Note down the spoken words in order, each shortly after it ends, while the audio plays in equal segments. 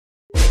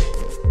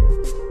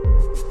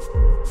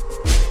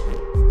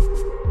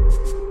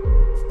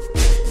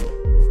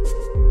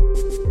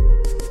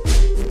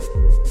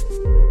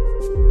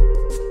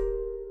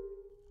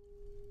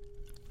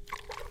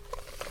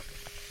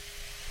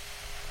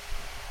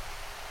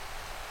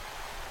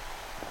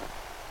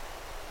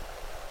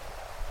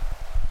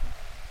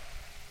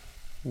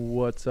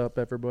What's up,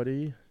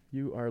 everybody?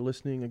 You are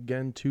listening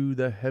again to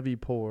The Heavy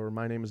Pour.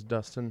 My name is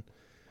Dustin.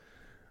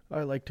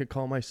 I like to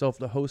call myself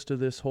the host of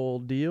this whole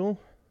deal.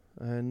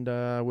 And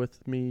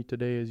with me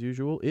today, as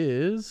usual,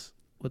 is...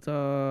 What's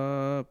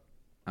up?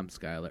 I'm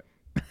Skylar.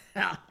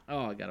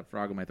 Oh, I got a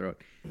frog in my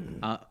throat.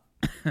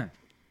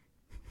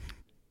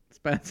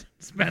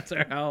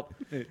 Spencer, help.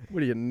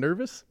 What are you,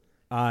 nervous?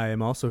 I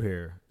am also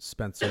here.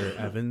 Spencer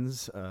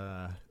Evans,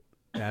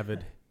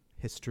 avid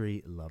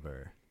history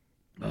lover.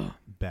 Oh.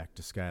 Back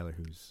to Skylar,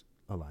 who's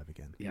alive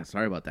again. Yeah,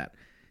 sorry about that.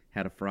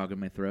 Had a frog in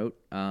my throat.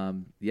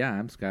 Yeah,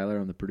 I'm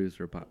Skylar. I'm the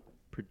producer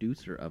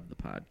of the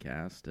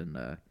podcast,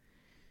 and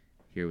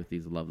here with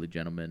these lovely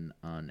gentlemen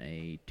on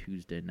a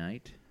Tuesday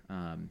night.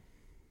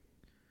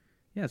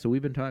 Yeah, so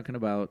we've been talking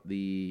about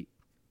the.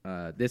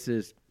 This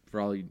is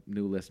for all you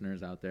new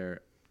listeners out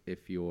there.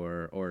 If you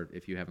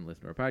haven't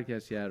listened to our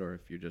podcast yet, or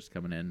if you're just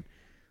coming in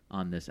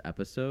on this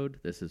episode,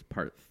 this is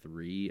part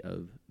 3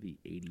 of the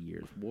 80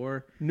 Years'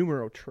 War.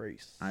 Numero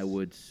trace. I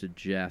would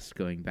suggest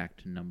going back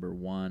to number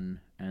 1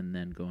 and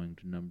then going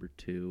to number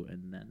 2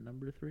 and then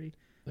number 3.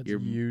 That's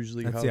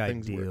usually how the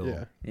things ideal.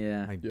 work.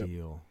 Yeah.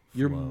 Ideal.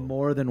 You're flow.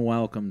 more than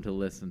welcome to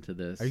listen to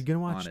this. Are you going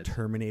to watch on its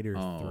Terminator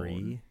own.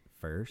 3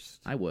 first?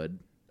 I would.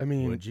 I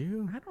mean, Would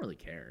you? I don't really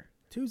care.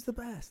 2's the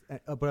best.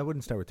 But I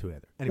wouldn't start with 2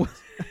 either. Anyways.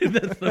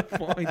 That's the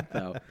point,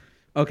 though.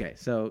 Okay,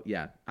 so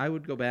yeah, I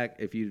would go back.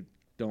 If you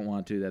don't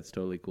want to, that's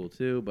totally cool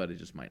too, but it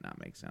just might not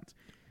make sense.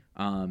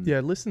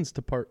 listen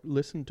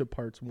to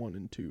parts 1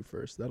 and 2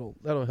 first.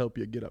 That'll help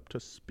you get up to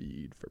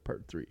speed for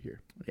part 3 here.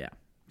 Yeah.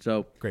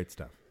 So Great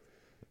stuff.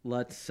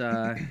 let's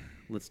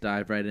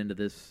dive right into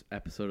this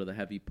episode of The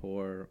Heavy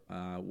Pour.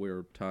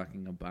 We're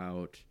talking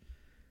about,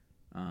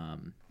 I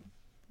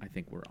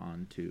think we're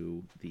on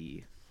to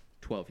the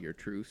 12-year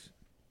truce.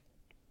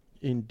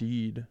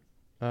 Indeed.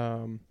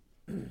 And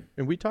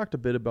we talked a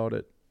bit about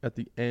it at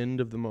the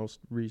end of the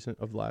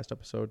last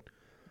episode,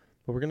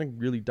 but we're going to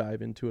really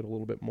dive into it a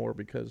little bit more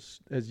because,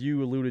 as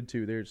you alluded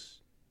to,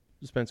 there's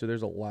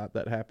a lot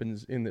that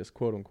happens in this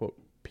quote-unquote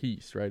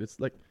peace, right? It's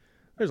like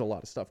there's a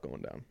lot of stuff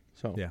going down.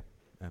 So Yeah,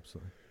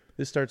 absolutely.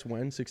 this starts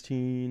when?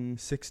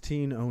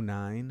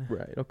 1609.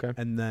 Right, okay.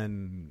 And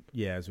then,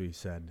 yeah, as we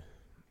said,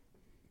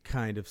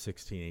 kind of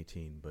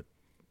 1618, but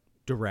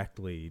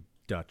directly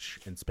Dutch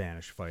and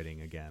Spanish fighting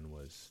again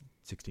was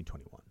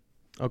 1621.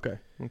 Okay,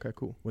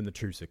 cool. When the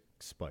truce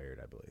expired,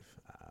 I believe.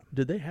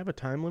 Did they have a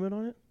time limit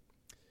on it?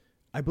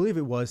 I believe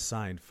it was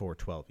signed for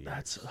 12 years.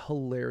 That's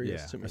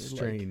hilarious to me. A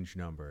strange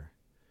number.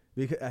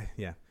 Because,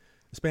 the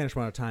Spanish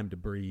wanted time to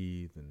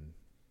breathe and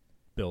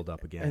build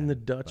up again. And the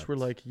Dutch were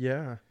like,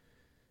 yeah.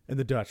 And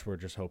the Dutch were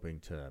just hoping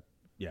to,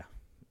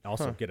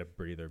 also get a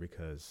breather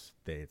because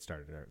they had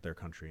started their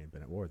country and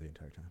been at war the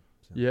entire time.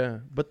 So. Yeah,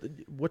 but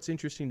what's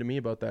interesting to me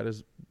about that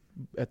is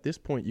at this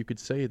point you could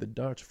say the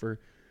Dutch, for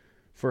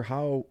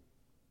how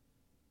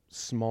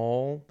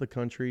small the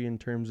country in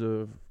terms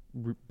of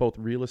both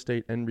real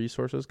estate and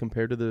resources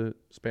compared to the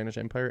Spanish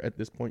Empire at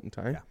this point in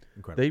time,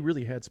 incredible. they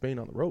really had Spain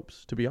on the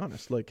ropes, to be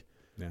honest. Like,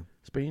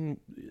 Spain,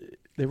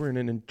 they were in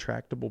an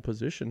intractable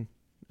position.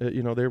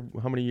 They're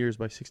how many years?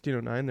 By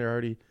 1609, they're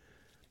already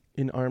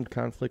in armed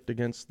conflict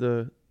against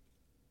the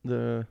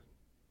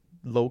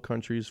Low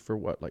Countries for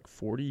what, like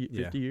 40,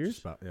 50 years?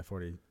 About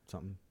 40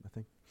 something, I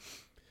think.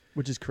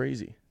 Which is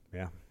crazy.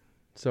 Yeah.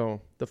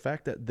 So the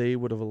fact that they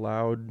would have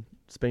allowed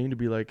Spain to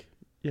be like,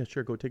 yeah,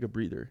 sure, go take a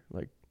breather.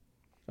 Like,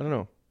 I don't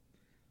know.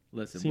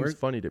 Listen, seems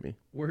funny to me.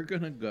 We're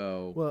gonna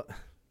go. Well,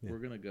 we're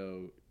gonna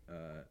go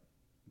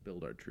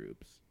build our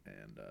troops,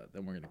 and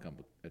then we're gonna come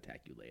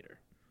attack you later.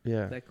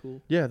 Yeah. Is that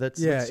cool? Yeah, what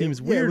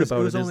seems weird about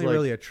it. It was is only like,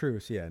 really a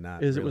truce,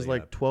 not is really it was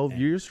like 12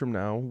 years from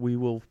now, we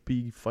will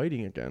be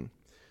fighting again.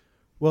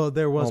 Well,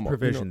 there was Almost,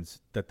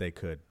 provisions that they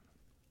could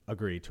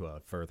agree to a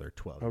further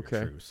 12-year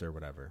Okay. truce or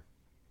whatever.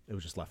 It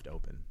was just left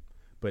open.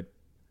 But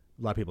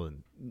a lot of people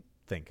didn't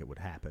think it would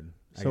happen.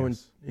 So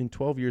in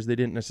 12 years, they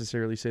didn't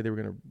necessarily say they were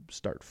going to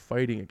start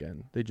fighting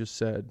again. They just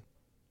said,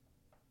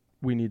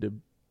 we need to,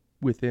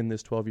 within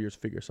this 12 years,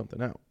 figure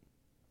something out.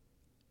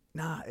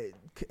 Nah,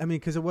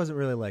 because it wasn't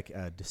really like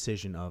a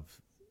decision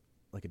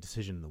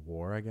in the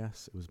war, I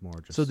guess. It was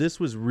more just... So this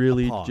was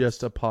really pause.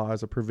 just a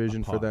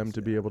provision for them pause,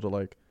 to be able to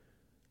like...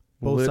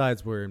 Both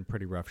sides were in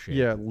pretty rough shape.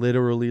 Yeah,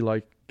 literally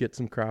like get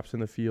some crops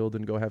in the field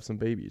and go have some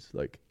babies.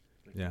 Like,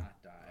 Yeah.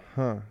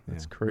 That's Yeah.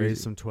 crazy.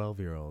 Raise some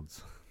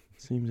 12-year-olds.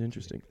 Seems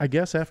interesting. I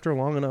guess after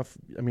long enough,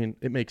 I mean,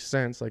 it makes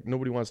sense. Like,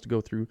 nobody wants to go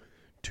through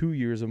 2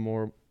 years of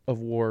war,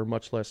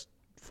 much less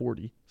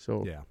 40.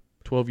 So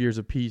 12 years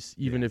of peace,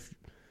 even if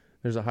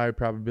there's a high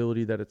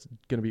probability that it's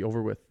going to be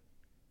over with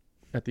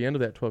at the end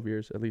of that 12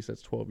 years, at least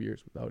that's 12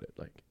 years without it.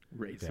 Like,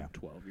 Raise some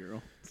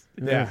 12-year-olds.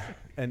 Yeah.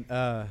 And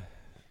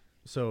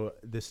so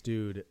this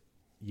dude,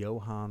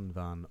 Johan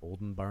van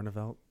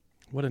Oldenbarnevelt.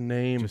 what a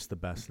name. Just the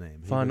best name.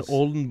 Van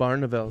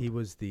Oldenbarnevelt. He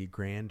was the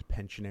Grand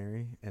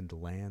Pensionary and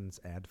Lands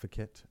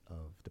Advocate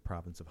of the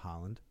province of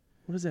Holland.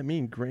 What does that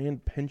mean,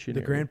 Grand Pensionary?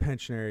 The Grand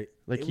Pensionary.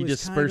 Like he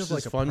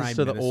disperses funds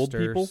to the old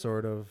people?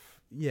 Sort of.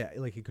 Yeah,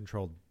 like he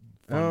controlled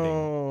funding.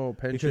 Oh,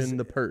 pension, Because-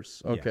 the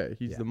purse. yeah, Okay,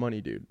 he's yeah. the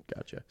money dude.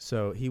 Gotcha.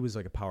 So he was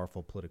like a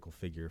powerful political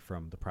figure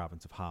from the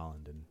province of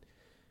Holland, and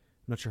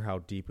I'm not sure how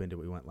deep into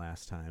it we went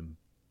last time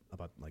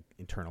about like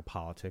internal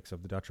politics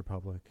of the Dutch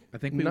Republic. I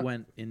think we Not-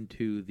 went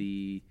into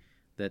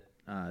that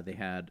they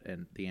had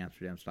the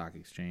Amsterdam Stock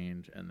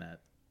Exchange, and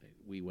that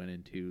we went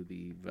into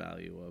the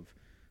value of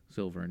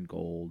silver and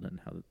gold, and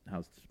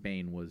how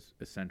Spain was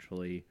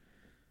essentially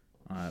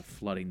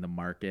flooding the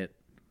market,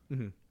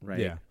 right?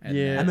 Yeah. And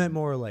Yeah. I then- meant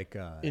more like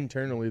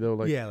Internally, though,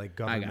 like yeah, like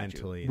I got you.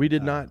 governmentally. we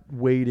did not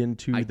wade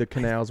into I- the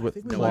canals I with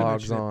think we might have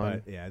clogs mentioned it, on.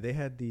 but yeah, they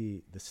had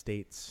the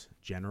States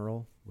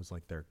General was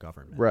like their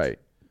government, Right.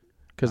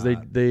 Because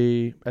Uh,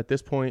 they at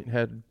this point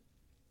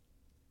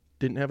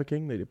didn't have a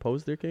king. They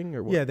deposed their king,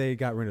 or what? Yeah, they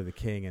got rid of the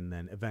king and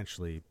then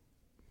eventually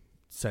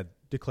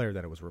declared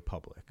that it was a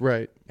republic,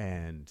 Right.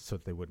 and so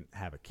that they wouldn't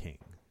have a king.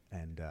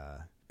 And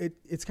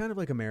it's kind of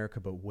like America,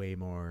 but way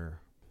more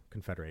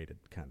confederated,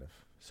 kind of.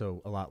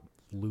 So a lot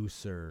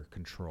looser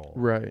control.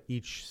 Right.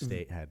 Each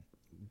state had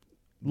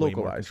way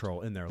more Localized.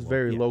 control in their It's lo-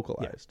 very yeah,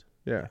 localized.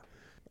 Yeah.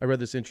 I read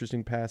this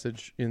interesting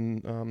passage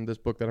in this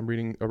book that I'm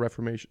reading,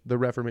 The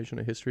Reformation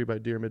of History by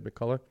Diarmid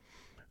McCullough.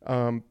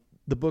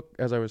 The book,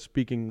 as I was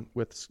speaking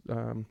with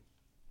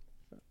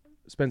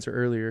Spencer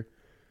earlier,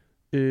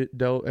 and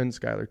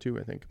Skylar too,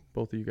 I think,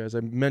 both of you guys,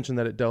 I mentioned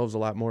that it delves a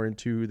lot more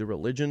into the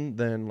religion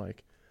than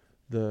like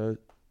the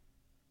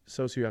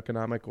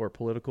socioeconomic or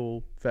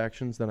political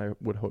factions than I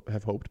would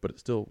have hoped, but it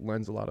still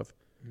lends a lot of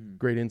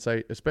great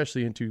insight,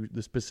 especially into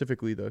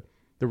specifically the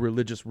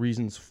religious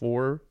reasons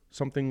for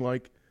something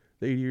like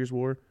the 80 Years'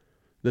 War.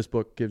 This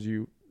book gives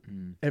you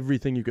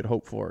everything you could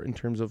hope for in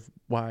terms of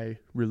why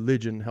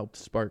religion helped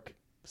spark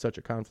such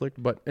a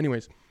conflict. But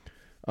anyways,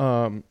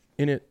 in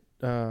it,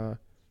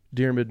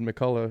 Diarmid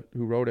McCullough,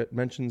 who wrote it,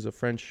 mentions a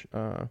French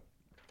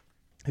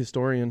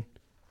historian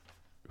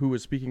who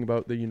was speaking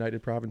about the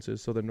United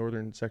Provinces, so the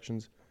northern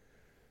sections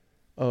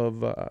of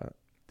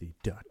the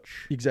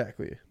Dutch.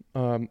 exactly,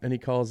 and he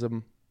calls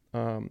them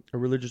a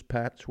religious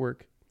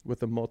patchwork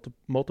with a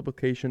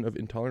multiplication of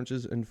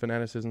intolerances and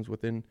fanaticisms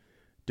within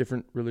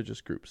different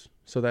religious groups.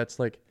 So that's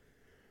like,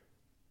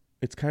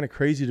 it's kind of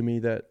crazy to me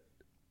that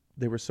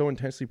they were so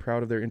intensely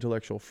proud of their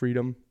intellectual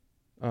freedom,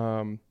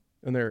 and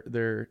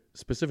they're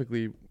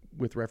specifically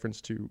with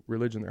reference to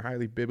religion, they're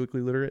highly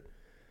biblically literate,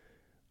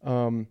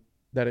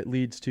 that it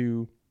leads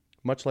to,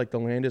 much like the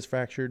land is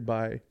fractured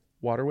by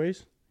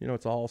waterways,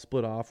 it's all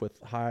split off with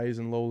highs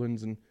and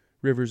lowlands and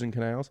rivers and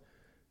canals.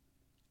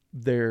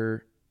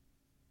 Their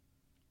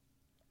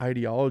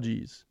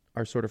ideologies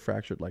are sort of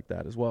fractured like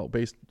that as well,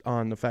 based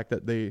on the fact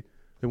that they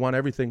want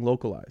everything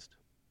localized,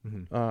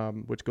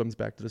 which comes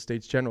back to the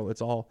States General.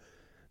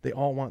 They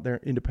all want their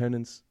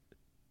independence,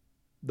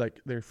 like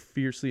they're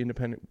fiercely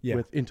independent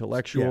with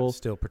intellectual.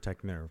 Still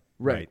protecting their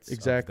Right, rights.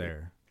 exactly. Of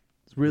their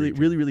It's really,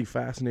 region. really, really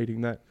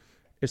fascinating that,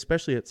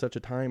 especially at such a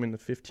time in the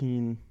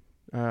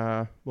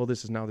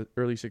this is now the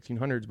early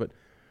 1600s, but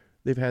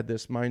they've had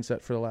this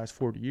mindset for the last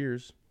 40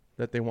 years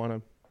that they want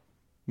to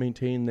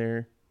maintain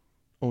their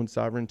own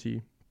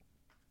sovereignty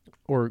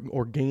or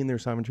gain their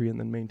sovereignty and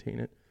then maintain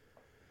it.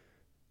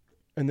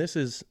 And this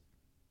is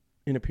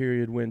in a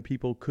period when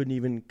people couldn't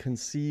even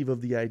conceive of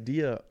the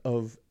idea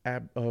of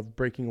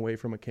breaking away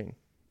from a king.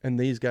 And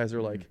these guys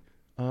are like,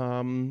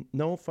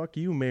 no, fuck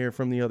you, mayor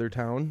from the other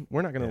town.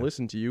 We're not going to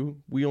listen to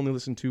you. We only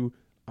listen to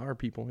our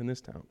people in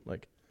this town.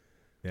 Like,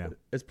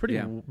 it's pretty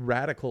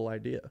radical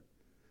idea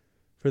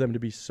for them to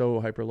be so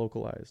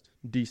hyper-localized,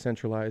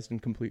 decentralized,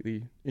 and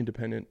completely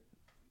independent.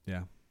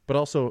 Yeah. But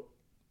also,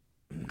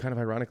 kind of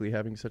ironically,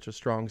 having such a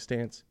strong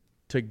stance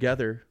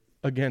together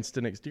against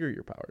an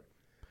exterior power.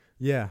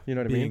 Yeah. You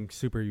know what I mean? Being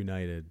super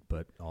united,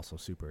 but also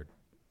super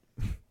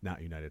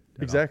not united. at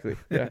all. Exactly.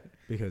 Yeah.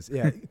 Because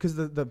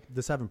the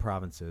 7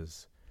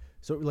 provinces.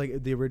 So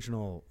like the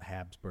original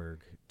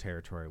Habsburg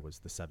territory was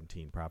the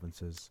 17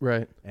 provinces.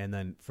 Right. And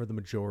then for the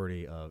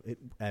majority of it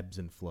ebbs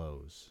and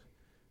flows.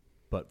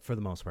 But for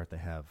the most part they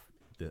have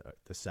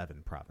the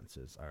 7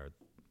 provinces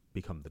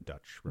become the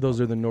Dutch Republic.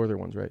 Those are the northern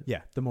ones, right?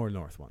 Yeah, the more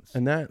north ones.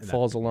 And that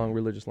falls along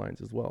religious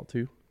lines as well,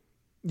 too.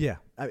 Yeah,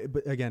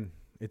 but again,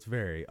 it's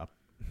very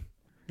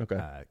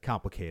Okay.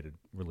 complicated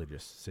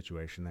religious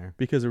situation there.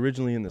 Because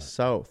originally in the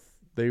South,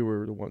 they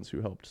were the ones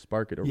who helped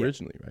spark it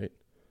originally, right?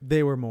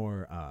 They were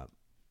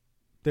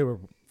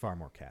far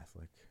more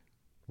Catholic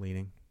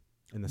leaning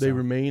in the They South.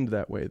 remained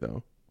that way,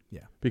 though.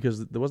 Yeah.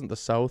 Because there wasn't the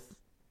South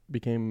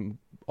became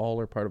all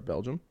or part of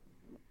Belgium.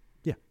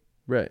 Yeah.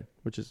 Right.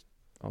 Which is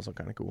also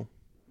kind of cool.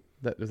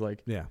 That is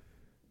like, Yeah.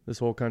 this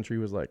whole country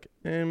was like,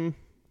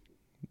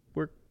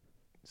 we're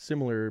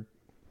similar,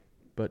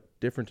 but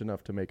different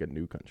enough to make a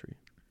new country.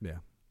 Yeah.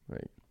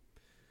 Right.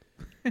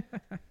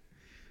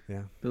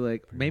 Yeah. They're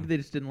like, maybe they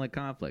just didn't like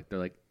conflict. They're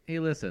like, hey,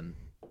 listen,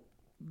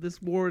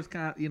 this war is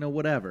kind of,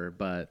 whatever,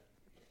 but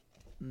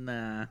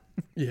nah.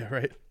 Yeah,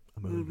 right.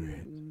 I'm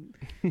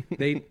over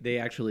it. They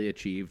actually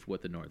achieved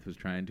what the North was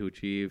trying to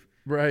achieve,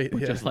 Right.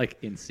 but Yeah. just like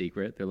in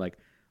secret. They're like,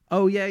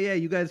 oh, yeah,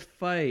 you guys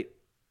fight.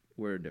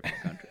 We're a different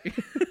country.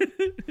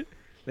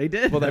 They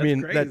did. Well, I That's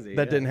mean crazy,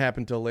 that yeah. didn't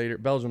happen till later.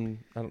 Belgium,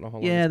 I don't know how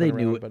long. Yeah, it's been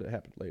they knew around, it. but it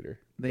happened later.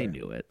 They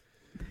knew it.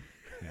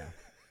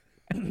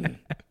 Yeah.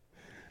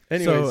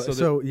 Anyways,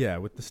 so yeah,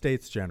 with the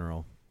States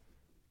General,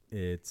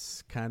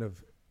 it's kind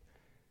of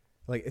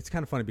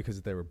funny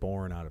because they were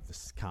born out of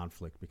this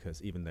conflict,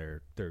 because even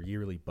their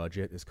yearly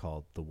budget is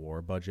called the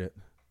war budget.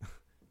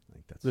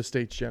 Like that's the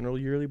States General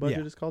yearly budget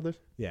Yeah. is called this.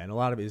 yeah, and a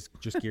lot of it is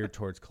just geared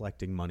towards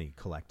collecting money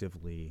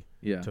collectively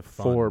Yeah. to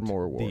fund For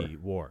more war. the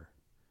war.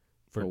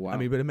 Oh, wow. I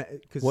mean, but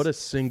because What a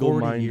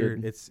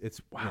single-minded. it's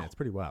Wow. it's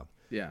pretty wild.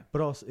 Yeah.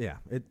 But also,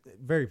 it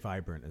very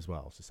vibrant as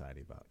well society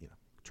about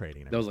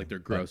trading. And That was like their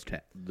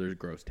everything.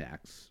 gross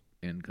tax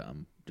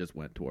income just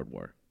went toward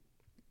war.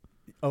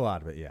 A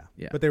lot of it, yeah.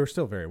 Yeah. But they were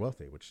still very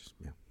wealthy, which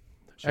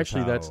shows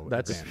Actually, how that's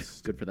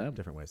advanced Good for them.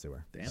 different ways they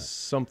were. Damn.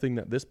 something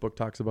that this book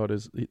talks about.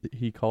 Is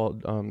he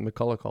called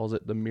McCullough calls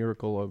it the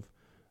miracle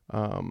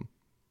of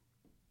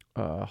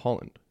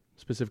Holland,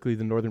 specifically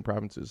the northern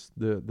provinces.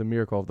 The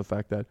miracle of the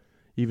fact that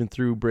even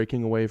through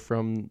breaking away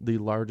from the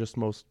largest,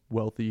 most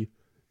wealthy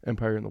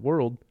empire in the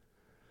world,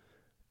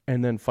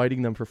 and then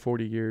fighting them for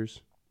 40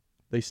 years,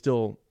 they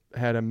still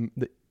had a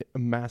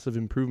massive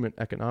improvement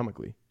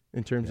economically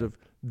in terms Yeah. of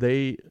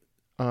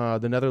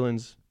the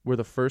Netherlands were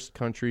the first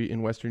country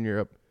in Western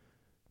Europe,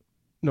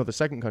 no, the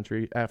second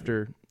country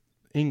after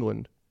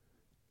England,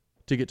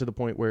 to get to the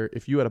point where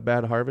if you had a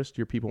bad harvest,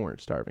 your people weren't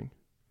starving.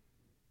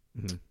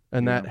 Mm-hmm.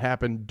 And that Yeah.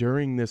 happened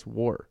during this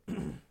war,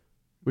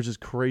 which is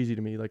crazy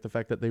to me. Like the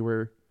fact that they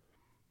were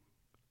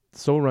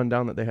so run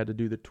down that they had to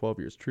do the 12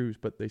 years truce,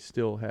 but they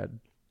still had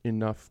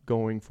enough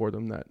going for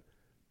them that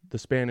the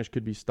Spanish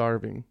could be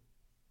starving,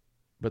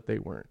 but they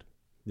weren't.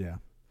 Yeah.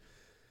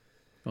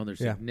 Oh, they're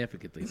Yeah.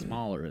 significantly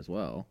smaller as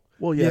well.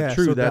 Well, yeah,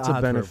 true. so the That's a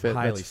odds were benefit.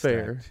 highly That's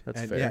fair. stacked. That's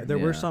And fair. Yeah, there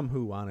were Yeah. some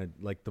who wanted,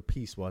 like, the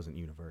peace wasn't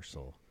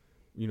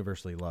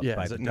universally loved Yeah,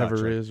 by as the it Dutch,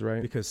 never right? is,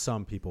 right? Because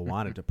some people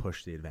wanted to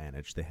push the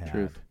advantage they had,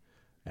 Truth.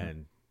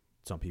 and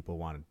some people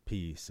wanted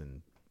peace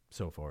and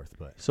so forth.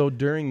 But So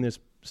during this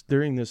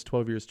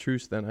 12 years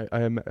truce, then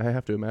I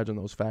have to imagine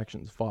those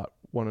factions fought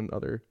one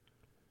another.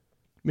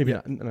 Maybe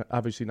Yeah. not,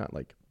 obviously not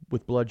like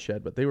with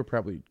bloodshed, but they were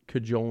probably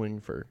cajoling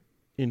for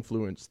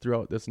influence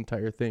throughout this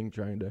entire thing,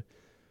 trying to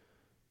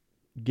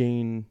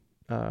gain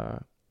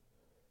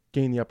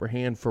the upper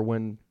hand for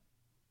when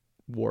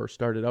war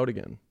started out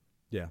again.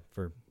 yeah,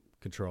 for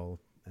control.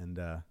 And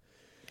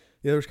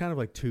there was kind of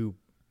like two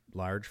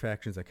large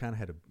factions that kind of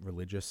had a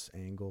religious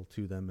angle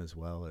to them, as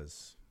well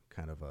as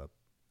kind of a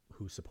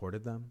who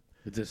supported them.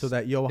 Is this, So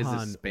that is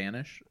Johann, this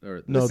Spanish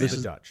or No, this this is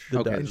is the Dutch. the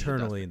okay, Dutch. this is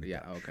Internally Dutch. in the Yeah.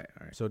 Dutch. Okay.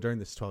 All right. So during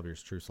this 12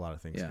 years truce, a lot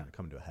of things Yeah. kind of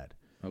come to a head.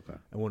 Okay.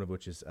 And one of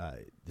which is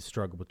the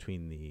struggle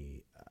between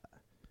the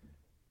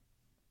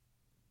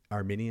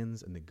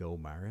Arminians and the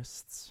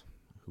Gomarists,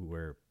 who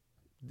were,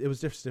 it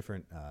was just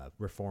different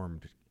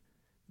Reformed,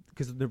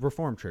 because the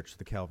Reformed Church,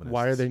 the Calvinists.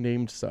 Why are they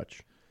named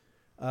such?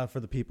 For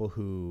the people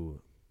who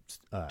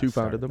Who founded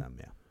started them?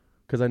 Yeah,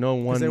 Because I know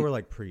because one they were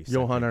like priests. I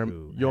Johann think,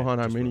 who had Johann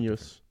just wrote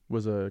Arminius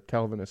was a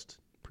Calvinist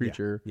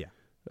preacher, Yeah.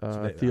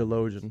 So they-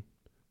 theologian.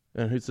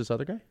 And who's this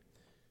other guy?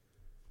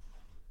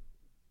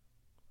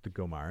 the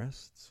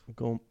Gomarists.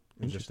 Go.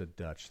 It's just a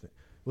Dutch thing.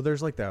 Well,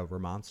 there's like the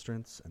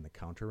Remonstrance and the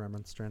Counter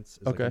Remonstrance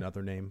is Okay. like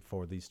another name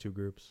for these two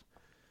groups.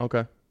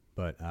 Okay.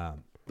 But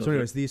Those so,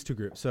 anyways, these two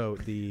groups. So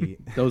the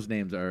Those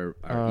names are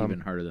even Um,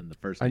 harder than the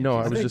first. I names know, you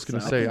I was said, just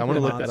gonna so- say, I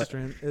wanna look that up.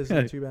 Remonstrant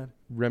isn't too bad.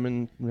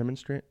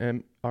 Remonstrant.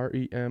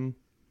 Onstrants.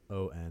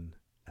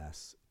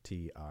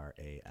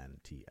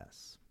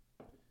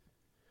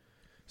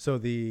 So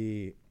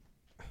I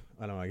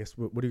don't know. I guess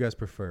what do you guys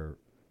prefer,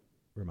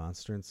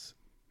 Remonstrants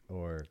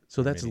or?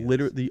 So that's Arminians?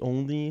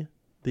 literally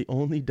the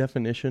only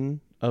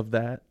definition of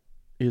that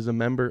is a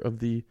member of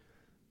the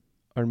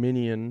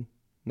Armenian,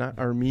 not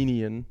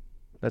Armenian.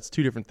 That's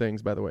two different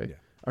things, by the way. Yeah.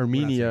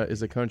 Armenia saying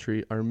is a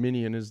country.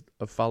 Arminian is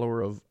a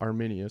follower of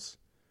Arminius,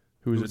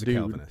 who is Who's a a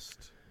dude.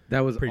 That That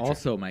was Preacher.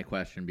 also my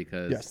question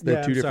because Yes,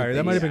 they're two different Sorry, that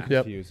things. might have been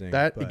Yeah. confusing.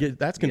 That but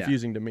that's Yeah.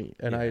 confusing to me,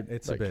 and yeah, I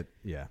it's like, a bit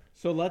yeah.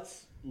 So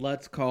let's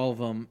call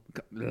them.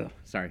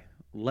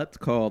 Let's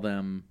call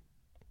them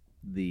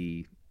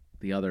the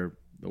other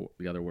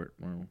word,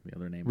 well, the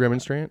other name.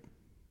 Remonstrant.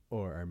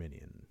 Or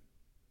Arminian.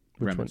 Which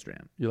one?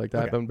 Remonstrant. You like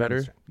that Okay, one better?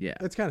 Remonstrant. Yeah,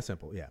 It's kind of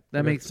simple. Yeah,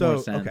 that makes So,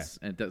 more sense,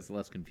 okay. and it's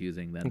less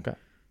confusing than Okay.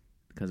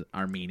 because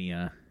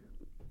Armenia.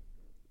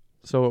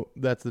 So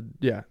that's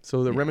the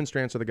So the Yeah.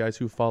 Remonstrants are the guys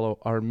who follow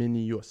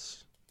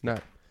Arminius,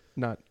 not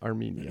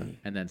Armenia.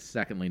 And then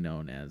secondly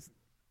known as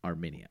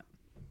Armenia.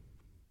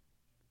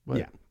 But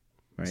Yeah.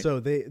 Right?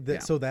 So Yeah.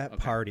 so that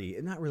Okay. party,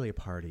 not really a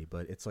party,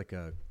 but it's like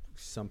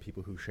some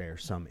people who share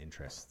some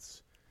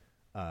interests.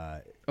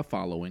 A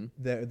following.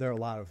 There are a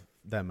lot of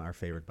them are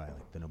favored by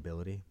like the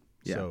nobility.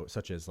 Yeah. So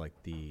such as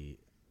like the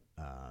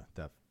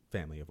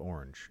family of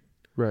Orange.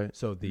 right.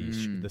 So the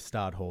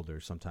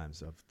stadholders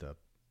sometimes of the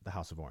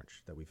House of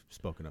Orange that we've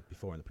spoken of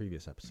before in the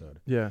previous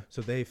episode. Yeah.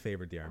 So they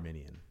favored the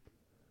Arminian.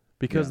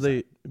 Because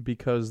Yeah.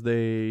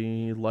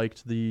 they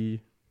liked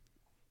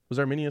was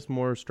Arminius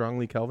more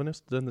strongly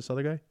Calvinist than this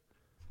other guy?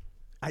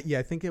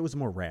 I think it was a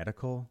more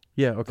radical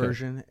Yeah, okay.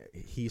 version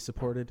he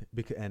supported,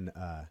 and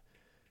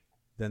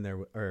then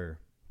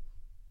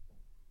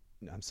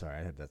I'm sorry,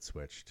 I had that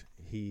switched.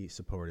 He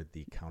supported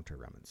the counter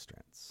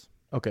remonstrance.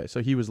 Okay,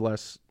 so he was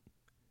less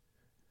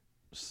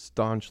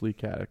staunchly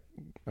Catholic.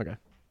 Okay.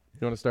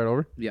 You want to start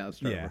over? Yeah, let's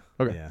start Yeah,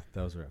 over. Okay. yeah,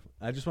 that was rough.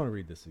 I just want to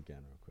read this again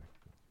real quick.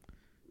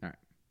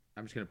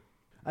 I'm just gonna.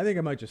 I think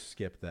I might just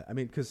skip that. I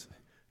mean, because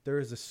there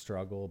is a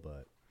struggle,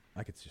 but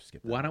I could just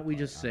skip that. Why don't we part,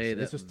 just say honestly.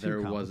 that It's just too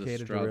there was a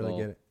complicated to really struggle?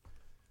 get it.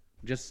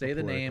 Just say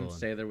the name, Political and-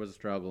 say there was a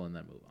struggle, and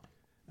then move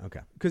on. Okay,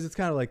 because it's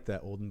kind of like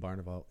that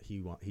Oldenbarneveldt.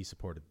 He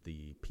supported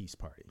the peace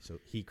party, so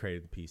he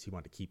created the peace. He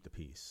wanted to keep the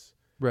peace,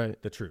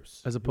 Right. the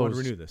truce, As He wanted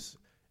opposed- to renew this,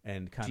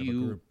 and kind Do of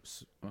you- a group.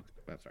 Okay,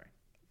 that's sorry.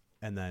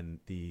 And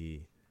then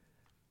the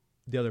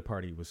other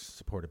party was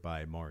supported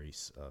by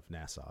Maurice of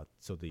Nassau.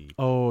 So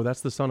Oh,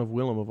 that's the son of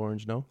Willem of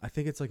Orange, no? I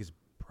think it's like his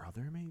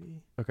brother,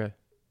 maybe. Okay.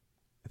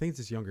 I think it's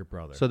his younger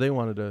brother. So they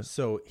wanted to.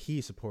 So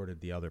he supported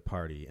the other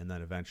party, and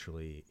then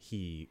eventually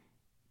he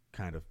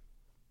kind of,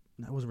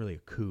 that wasn't really a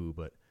coup,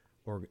 but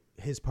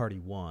his party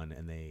won,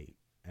 and they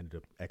ended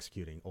up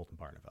executing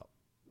Oldenbarneveldt,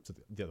 so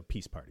the other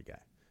peace party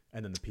guy,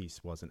 and then the peace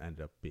ended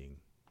up being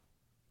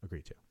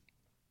agreed to.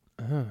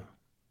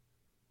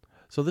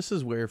 So this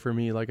is where, for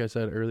me, like I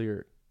said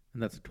earlier,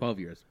 And that's a 12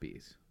 years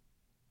piece.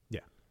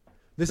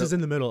 This So- is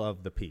in the middle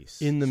of the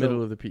peace. in the So-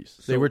 middle of the piece,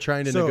 they so- were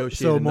trying to so- negotiate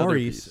so another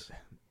Maurice, piece,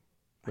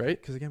 right?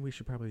 Because again, we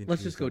should probably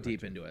Let's introduce just go everybody.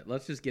 deep into it.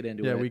 Let's just get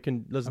into Yeah,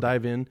 it. let's Okay.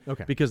 dive in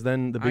Okay. because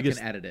then the biggest,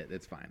 I can edit it.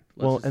 It's fine.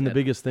 Let's well, just and the hit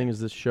biggest thing is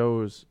this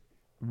shows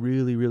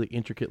really, really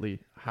intricately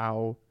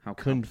how how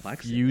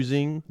complex it is.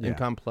 confusing Yeah. and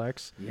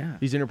complex Yeah.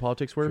 these inner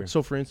politics were. Sure.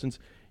 So, for instance,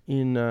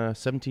 in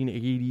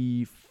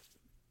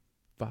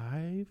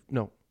 1785,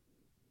 no,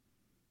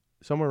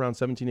 somewhere around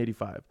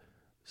 1785,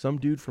 some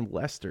dude from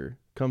Leicester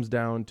comes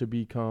down to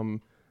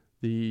become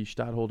the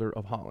Stadtholder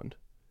of Holland.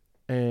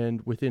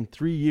 And within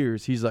 3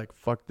 years, he's like,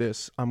 fuck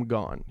this, I'm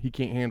gone. He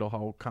can't handle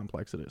how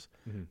complex it is.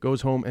 Mhm.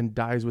 Goes home and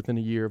dies within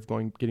a year of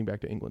getting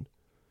back to England.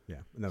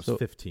 Yeah, and that was So-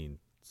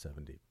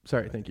 1570.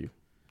 Sorry, I thank think. you.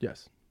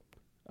 Yes.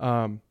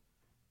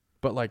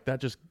 But like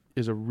that just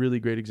is a really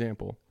great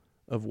example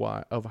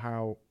of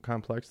how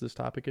complex this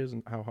topic is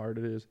and how hard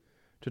it is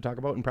to talk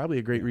about, and probably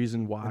a great Yeah.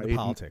 reason why And the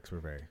politics were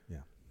very,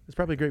 it's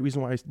probably a great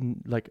reason why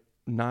like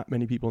not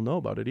many people know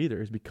about it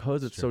either, is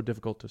because it's Sure. so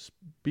difficult to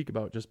speak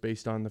about, just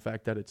based on the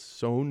fact that it's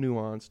so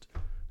nuanced.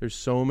 There's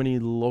so many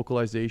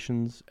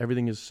localizations.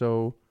 Everything is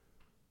so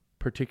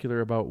particular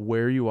about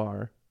where you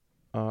are,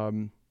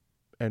 and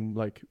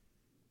like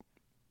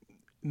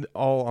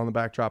all on the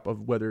backdrop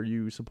of whether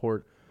you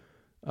support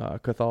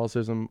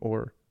Catholicism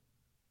or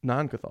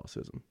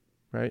non-Catholicism,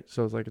 right?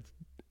 So it's like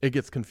it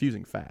gets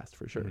confusing fast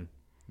for sure. Mhm.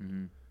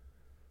 Mm-hmm.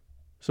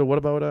 So what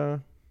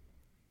about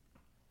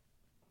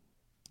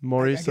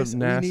Maurice I of guess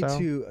Nassau?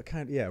 we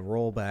need to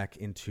roll back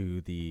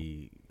into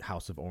the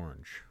House of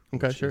Orange.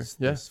 Okay, which sure. is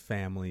Yeah. this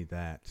family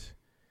that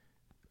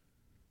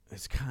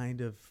is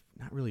kind of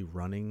not really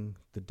running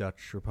the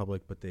Dutch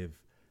Republic, but they've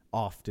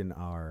often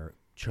are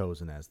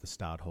chosen as the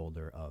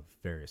stadtholder of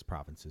various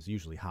provinces,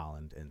 usually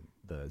Holland and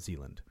the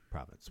Zeeland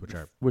province, which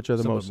are Which are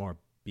the some most of the more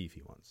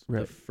beefy ones.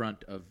 right. The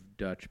front of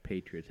Dutch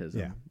patriotism.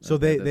 Yeah. at- So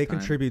at they this time,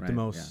 contribute the right?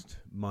 most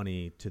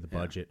money to the Yeah.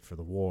 budget for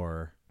the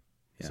war.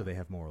 Yeah. So they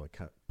have more like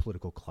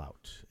political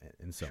clout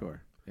and so on.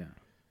 Sure. Yeah.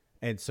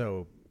 And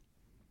so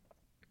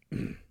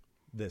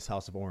this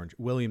House of Orange,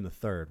 William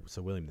III,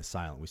 so William the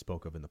Silent, we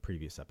spoke of in the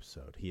previous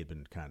episode, he had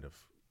been kind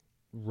of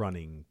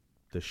running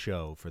the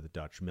show for the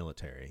Dutch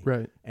military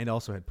Right. and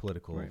also had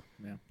political Right.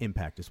 Yeah.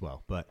 impact as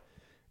well. But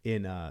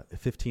in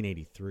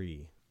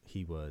 1583,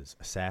 he was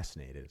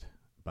assassinated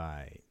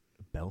by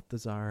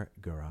Balthazar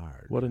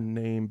Gerard. What a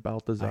name,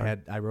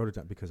 Balthazar. I wrote it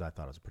down because I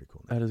thought it was a pretty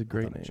cool name. That is a I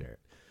great thought I'd name. share it.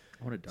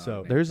 What a dog.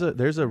 So name.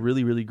 There's a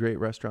really, really great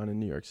restaurant in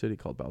New York City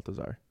called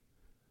Balthazar.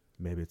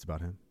 Maybe it's about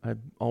him. I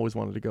always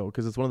wanted to go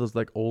because it's one of those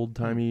like old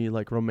timey,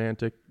 like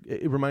romantic.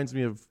 It reminds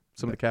me of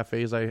some of the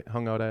cafes I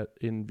hung out at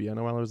in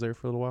Vienna while I was there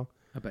for a little while.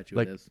 I bet you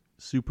like- it is.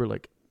 Super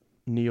like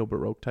neo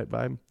Baroque type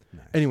vibe.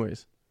 Nice.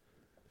 Anyways,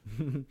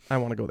 I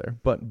want to go there.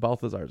 But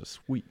Balthazar is a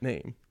sweet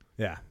name.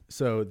 Yeah.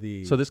 So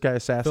So this guy Philip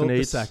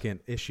assassinates. II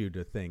issued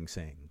a thing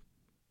saying,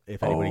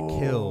 if anybody Oh.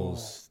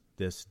 kills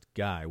this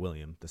guy,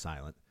 William the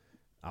Silent,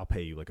 I'll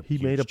pay you like a He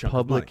huge made a chunk of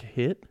public money.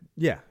 hit.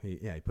 Yeah, he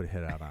put a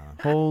hit out on him.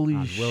 Holy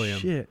On William.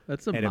 shit!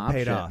 That's some and it mob paid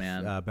shit, off.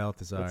 man.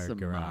 Balthazar That's some mob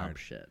Gerard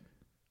shit.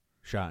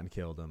 shot and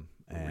killed him.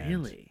 And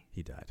Really?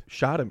 He died.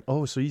 Shot him.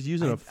 Oh, so he's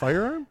using I- a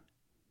firearm?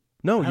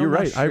 No, I'm you're not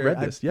right. I sure. read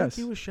this. think Yes.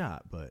 he was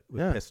shot, but with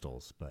Yeah.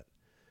 pistols. But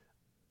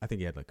I think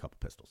he had like a couple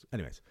pistols.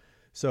 Anyways,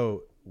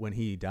 so when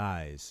he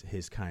dies,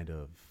 his kind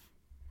of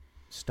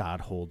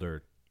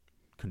stadtholder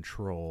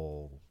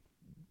control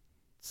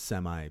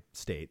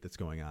semi-state that's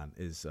going on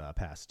is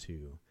passed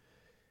to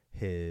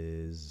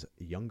his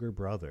younger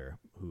brother,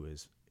 who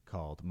is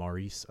called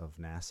Maurice of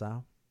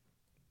Nassau.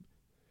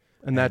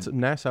 And that's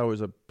Nassau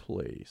is a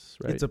place,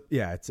 right? It's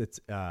it's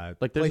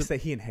Like, there's place a-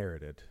 that he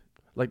inherited.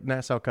 like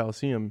Nassau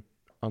Coliseum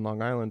on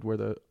Long Island where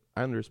the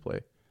Islanders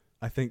play.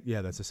 I think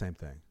that's the same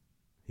thing.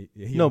 He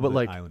No, owned but the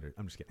like- Islander.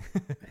 I'm just kidding.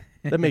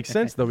 That makes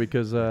sense though,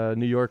 because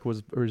New York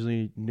was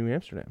originally New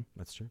Amsterdam,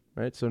 That's true.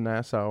 right? So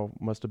Nassau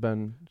must have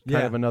been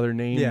kind of another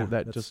name Yeah, that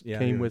that's- just yeah,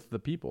 came you're- with the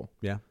people.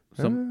 Yeah.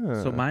 So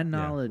my a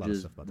knowledge lot of is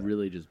stuff about that.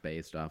 really just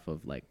based off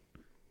of like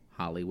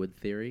Hollywood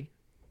theory.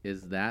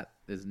 Is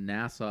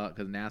Nassau,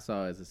 because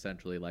Nassau is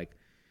essentially like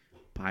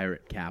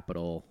pirate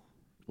capital.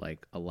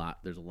 Like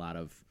there's a lot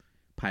of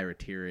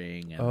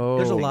pirateering. And Oh,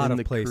 There's a in lot of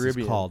the places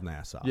Caribbean. called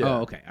Nassau. Yeah.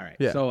 Oh, okay, all right.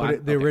 Yeah. So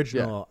But the okay,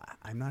 original,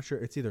 I'm not sure.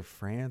 It's either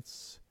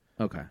France,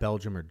 okay,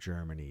 Belgium, or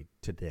Germany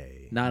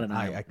today. not an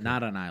I island, could-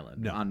 not an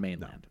island, No, on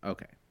mainland.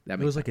 Okay, that It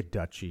makes was sense. like a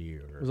duchy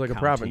or It was like a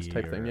county province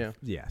type or- thing, yeah.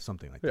 Yeah,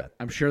 something like Yeah. that.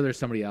 I'm sure there's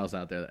somebody else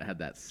out there that had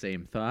that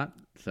same thought.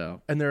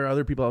 So And there are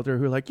other people out there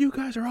who are like, "You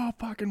guys are all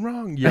fucking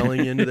wrong,"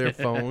 yelling into their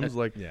phones,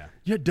 like, Yeah.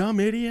 "You dumb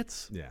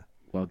idiots." Yeah.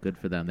 well, good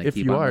for them. They If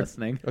keep you on are-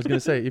 listening. I was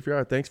gonna say, if you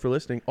are, thanks for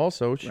listening.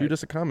 Also, shoot Right.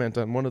 us a comment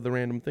on one of the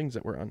random things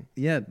that we're on.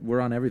 Yeah, we're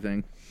on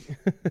everything.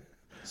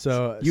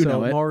 So You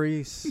know it.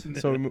 Maurice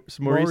So Maurice of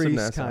Maurice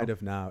Nassau. kind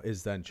of now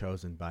is then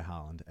chosen by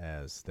Holland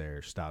as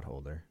their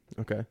stadtholder,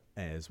 Okay.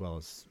 as well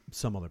as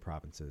some other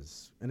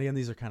provinces. And again,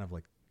 these are kind of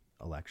like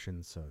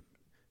elections, so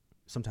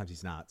sometimes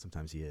he's not,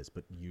 sometimes he is,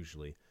 but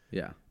usually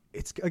Yeah.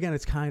 it's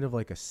kind of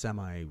like a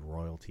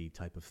semi-royalty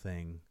type of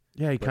thing.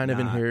 Yeah, he But kind of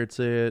not- inherits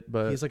it,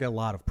 but He's like a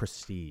lot of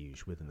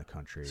prestige within the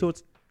country. so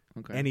it's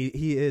Okay. and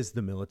he is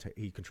the military.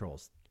 He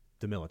controls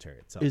the military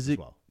itself Is as it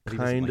well. But he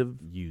doesn't, kind like,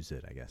 of- use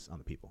it, I guess, on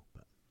the people.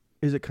 But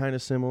is it kind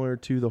of similar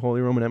to the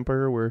Holy Roman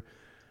Empire, where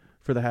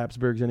for the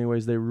Habsburgs,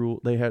 anyways, they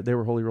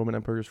were Holy Roman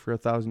emperors for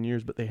 1,000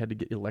 years, but they had to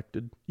get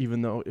elected,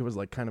 even though it was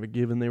like kind of a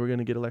given they were going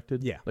to get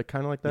elected. Yeah. like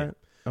kind of like that.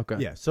 Okay.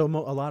 yeah, so a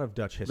lot of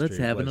Dutch history. Let's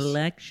have an was-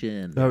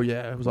 election. Oh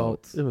yeah, it was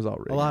Votes. all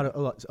rigged.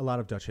 A lot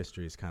of Dutch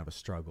history is kind of a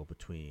struggle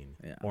between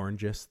Yeah.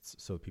 Orangists,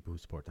 so people who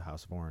support the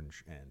House of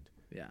Orange, and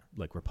Yeah.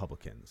 like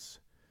Republicans.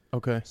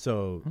 Okay.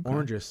 So Okay.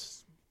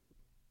 Orangists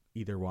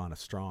either want a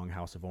strong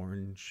House of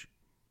Orange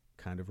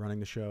kind of running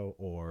the show,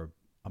 or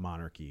a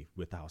monarchy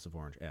with the House of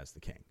Orange as the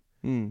king.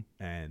 Mm.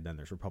 And then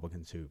there's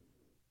Republicans who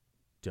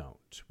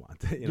don't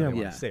want Yeah, they want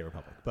yeah. to stay a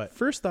republic. But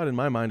First thought in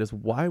my mind is,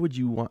 why would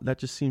you want that?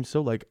 Just seems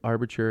so like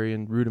arbitrary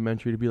and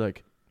rudimentary to be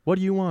like, what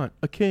do you want?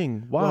 A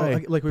king? Why?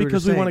 Well, like we were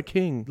because just we want a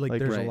saying, king. like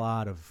there's Right. a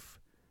lot of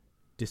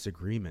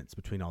disagreements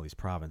between all these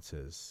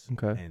provinces,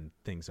 Okay. and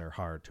things are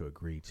hard to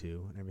agree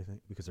to and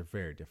everything because they're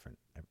very different.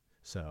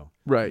 So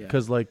right, Yeah.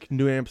 because like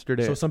New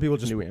Amsterdam. so some people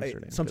just New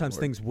Amsterdam. good sometimes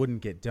lord. things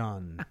wouldn't get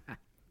done.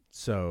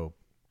 So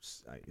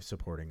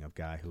supporting a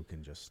guy who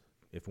can just,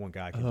 if one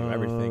guy can do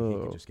everything, he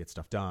Oh. can just get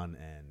stuff done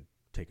and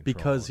take control.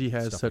 because he and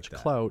has stuff such like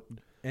that. clout,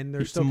 and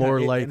there's he's still more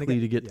kind of- likely and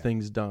again, to get yeah.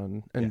 things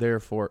done, and Yeah.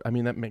 therefore, I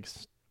mean, that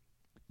makes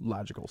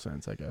logical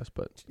sense, I guess.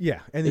 But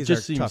Yeah, and It these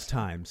just are tough seems-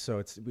 times, so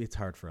it's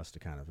hard for us to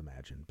kind of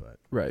imagine, but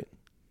right,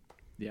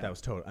 Yeah. that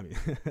was total. I mean,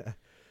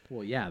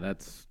 well, yeah.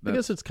 That's I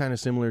guess it's kind of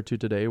similar to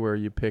today, where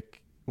you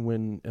pick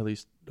when at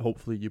least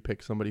hopefully you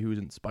pick somebody who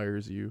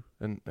inspires you,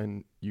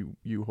 and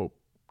you hope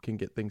can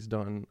get things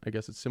done. I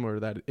guess it's similar to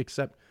that,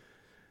 except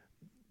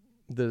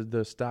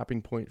the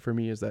stopping point for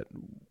me is that,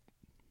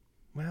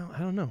 well, I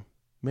don't know.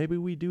 Maybe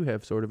we do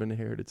have sort of an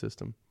inherited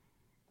system,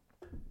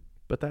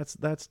 but that's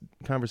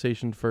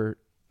conversation for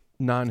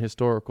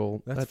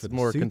non-historical. That's That's for the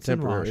more suits in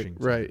contemporary,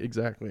 Washington. right?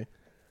 Exactly.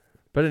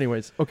 But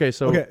anyways, okay.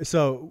 So okay,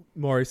 so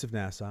Maurice of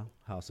Nassau,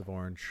 House of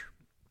Orange,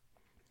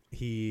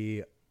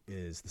 he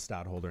is the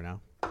stadtholder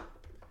now.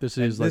 this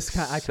And is like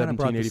I kind of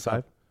brought this 1785.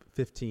 up,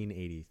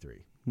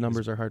 1583.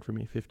 Numbers are hard for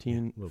me.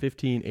 little-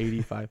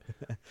 1585.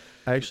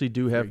 I actually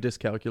do have Great.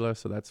 dyscalculia,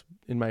 so that's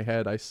in my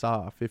head. I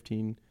saw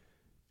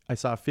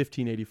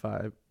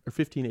 1585 or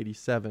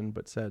 1587,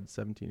 but said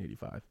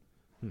 1785.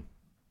 Hmm.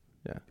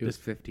 Yeah. it was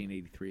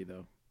 1583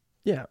 though,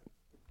 Yeah.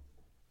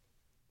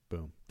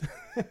 Boom.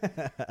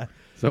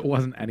 so it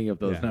wasn't any of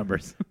those Yeah.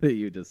 numbers that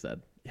you just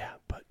said. Yeah,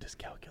 but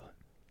dyscalculia.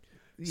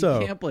 You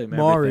So can't blame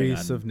Maurice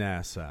everything of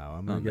Nassau. I'm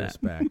on gonna get us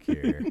that. back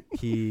here.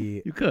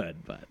 You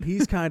could, but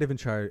He's kind of in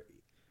charge,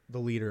 the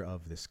leader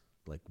of this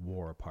like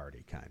war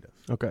party, kind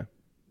of, Okay.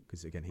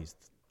 because again he's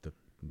the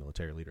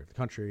military leader of the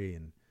country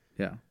and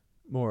yeah.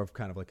 more of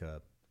kind of like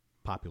a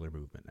popular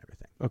movement and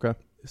everything. Okay.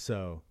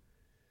 So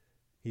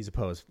he's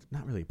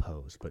not really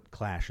opposed, but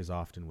clashes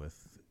often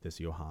with this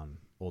Johan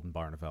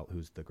Oldenbarnevelt,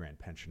 who's the Grand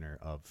Pensioner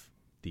of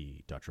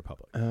the Dutch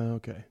Republic.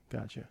 Okay.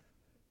 Gotcha.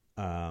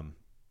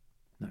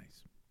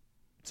 Nice.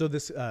 So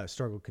this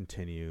struggle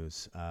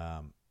continues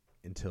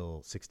until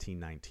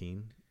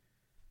 1619,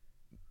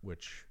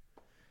 which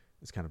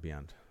is kind of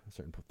beyond a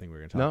certain thing we're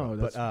going to talk No,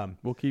 about. that's, But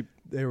we'll keep.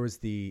 there was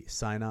the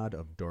Synod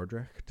of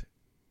Dordrecht,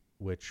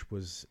 which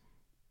was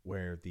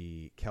where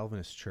the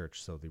Calvinist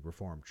Church, so the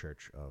Reformed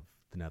Church of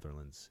the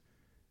Netherlands,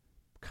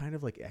 kind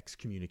of like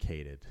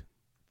excommunicated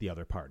the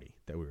other party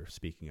that we were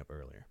speaking of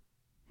earlier.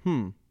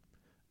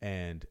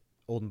 And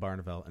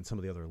Oldenbarnevelt and some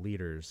of the other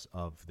leaders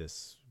of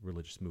this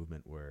religious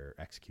movement were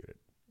executed.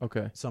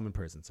 Okay. Some in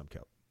prison, some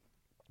killed.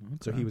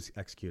 So he was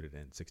executed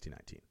in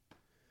 1619.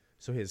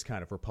 So his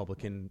kind of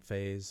Republican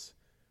phase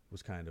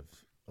was kind of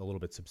a little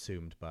bit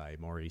subsumed by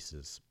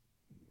Maurice's,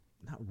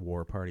 not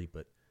war party,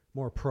 but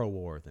more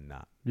pro-war than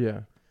not.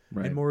 Yeah.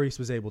 Right. And Maurice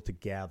was able to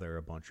gather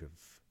a bunch of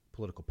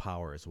political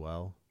power as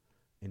well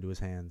into his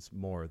hands,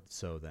 more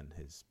so than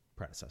his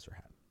predecessor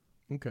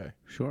had. Okay.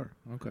 Sure.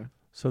 Okay.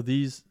 So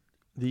these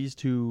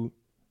two,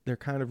 they're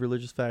kind of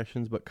religious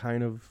factions, but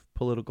kind of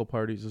political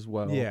parties as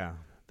well. Yeah.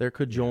 They're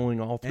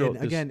cajoling all throughout.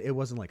 And again, it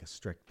wasn't like a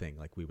strict thing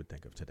like we would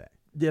think of today.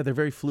 Yeah, they're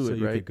very fluid, so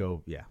you right? could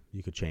go,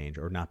 you could change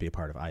or not be a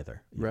part of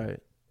either. Right.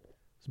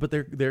 But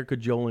they're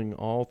cajoling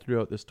all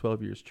throughout this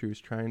 12 years truce,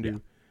 trying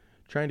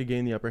to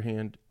gain the upper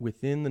hand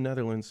within the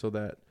Netherlands, so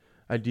that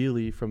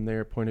ideally, from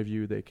their point of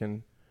view, they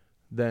can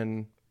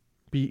then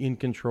be in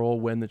control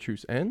when the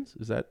truce ends.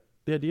 Is that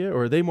the idea,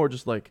 or are they more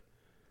just like?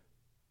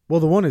 Well,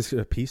 the one is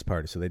a peace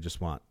party, so they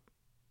just want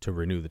to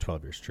renew the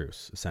 12 years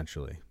truce,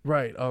 essentially.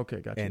 Right.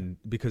 Okay. Gotcha. And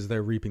because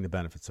they're reaping the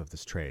benefits of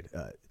this trade.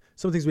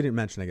 Some things we didn't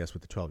mention, I guess,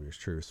 with the 12 years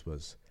truce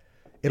was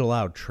it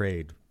allowed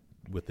trade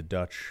with the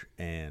Dutch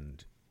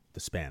and the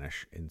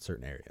Spanish in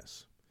certain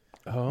areas.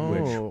 Which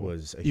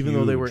was a even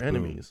though they were huge boom.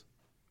 enemies.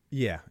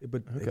 Yeah,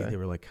 but Okay. they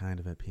were like kind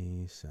of at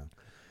peace.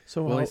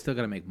 So. Well, they still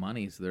got to make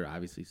money, so they're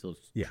obviously still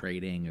Yeah.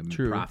 trading and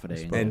True, I profiting.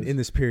 suppose. And in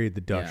this period,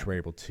 the Dutch Yeah. were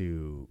able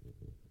to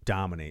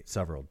dominate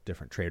several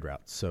different trade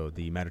routes. So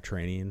the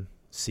Mediterranean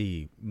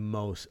Sea, I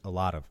don't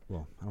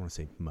want to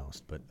say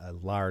most, but a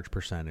large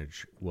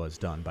percentage was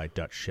done by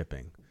Dutch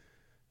shipping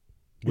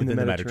within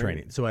the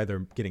Mediterranean. So either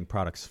getting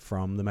products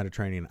from the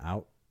Mediterranean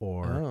out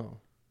or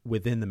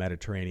within the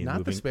Mediterranean,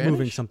 Not the moving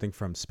Spanish? something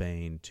from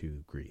Spain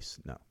to Greece.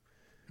 No.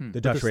 Hmm.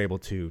 The But Dutch the were able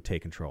to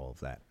take control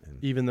of that.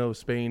 And even though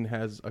Spain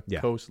has a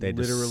coast they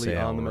just literally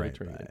sail on the right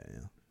Mediterranean. by,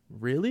 yeah.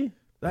 Really?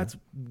 That's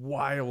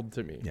wild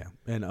to me. Yeah,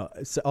 and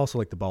it's also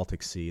like the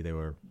Baltic Sea, they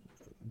were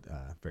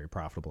very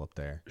profitable up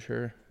there.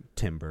 Sure.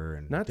 Timber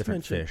and Not to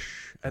different mention,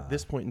 fish. At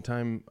this point in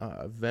time,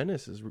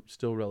 Venice is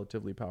still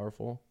relatively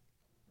powerful.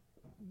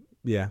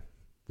 Yeah,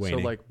 waning,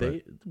 so like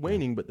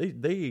waning, but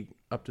they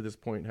up to this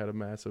point had a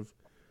massive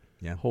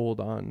hold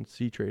on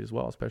sea trade as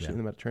well, especially in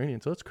the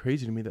Mediterranean. So it's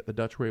crazy to me that the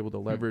Dutch were able to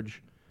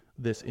leverage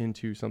this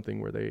into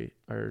something where they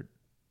are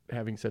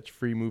having such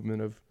free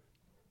movement of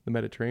the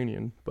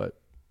Mediterranean.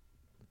 But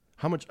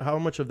how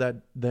much of that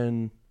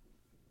then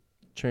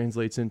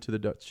translates into the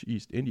Dutch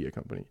East India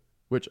Company,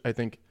 which I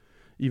think,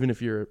 even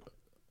if you're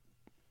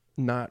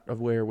not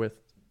aware of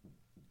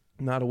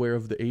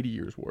the 80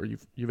 Years' War,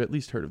 you've at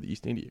least heard of the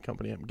East India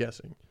Company, I'm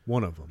guessing.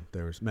 One of them.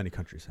 There was many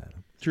countries had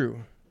them.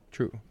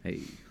 True.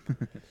 Hey.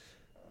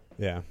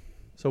 Yeah.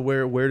 So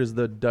where does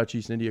the Dutch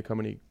East India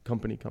Company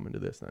come into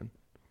this then?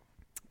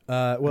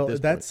 Well, this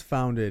that's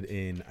founded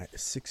in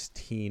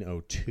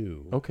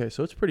 1602. Okay,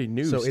 so it's pretty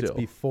new. So still. it's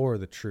before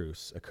the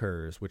truce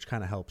occurs, which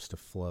kind of helps to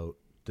float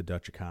the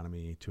Dutch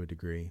economy to a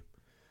degree,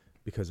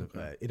 because of,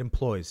 it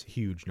employs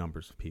huge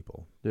numbers of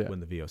people when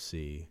the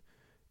VOC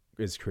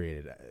is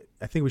created.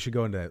 I think we should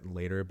go into that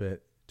later a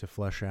bit to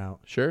flesh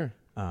out. Sure.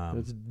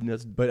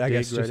 But I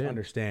guess just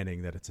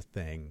understanding that it's a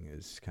thing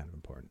is kind of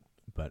important.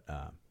 But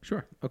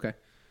Sure. Okay.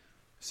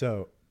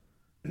 So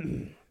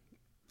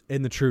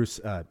in the truce,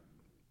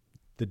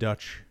 the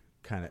Dutch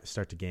kind of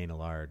start to gain a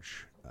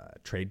large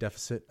trade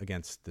deficit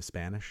against the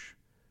Spanish.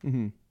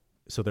 Mm-hmm.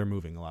 So they're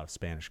moving a lot of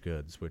Spanish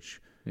goods,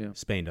 which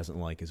Spain doesn't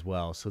like as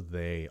well. So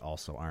they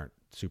also aren't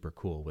super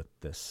cool with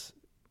this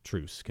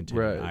truce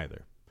continuing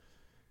either.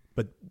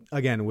 But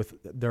again,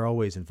 they're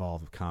always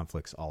involved with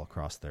conflicts all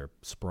across their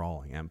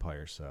sprawling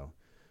empire. So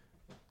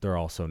they're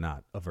also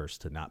not averse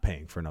to not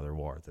paying for another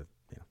war that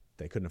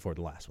they couldn't afford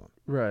the last one.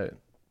 Right.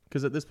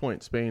 Because at this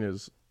point, Spain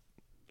is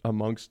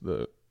amongst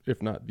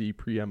if not the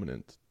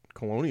preeminent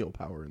colonial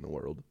power in the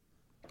world.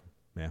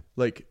 Yeah.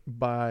 Like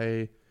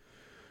by,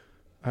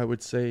 I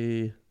would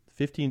say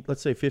 15,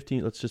 let's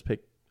just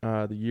pick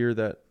the year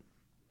that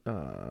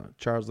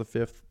Charles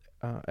V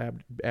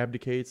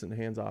abdicates and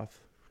hands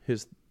off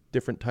his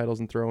different titles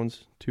and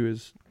thrones to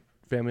his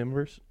family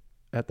members.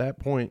 At that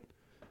point,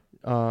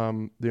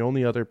 the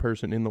only other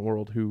person in the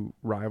world who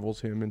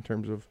rivals him in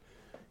terms of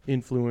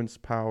influence,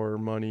 power,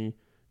 money,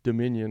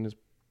 dominion is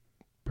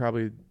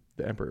probably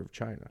the Emperor of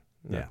China.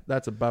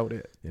 That's about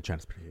it. Yeah,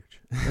 China's pretty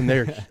huge. And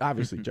they're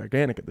obviously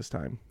gigantic at this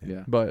time.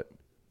 Yeah. But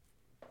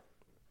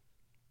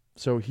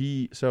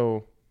Spain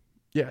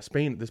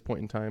at this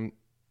point in time,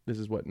 this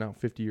is what now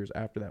 50 years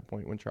after that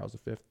point when Charles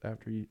V,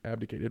 after he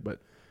abdicated,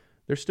 but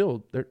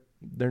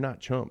they're not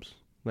chumps.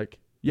 Like,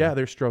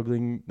 they're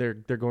struggling. They're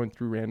going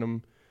through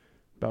random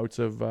bouts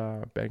of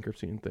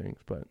bankruptcy and things,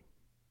 but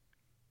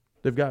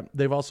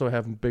they've also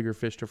have bigger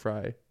fish to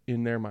fry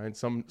in their minds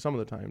some of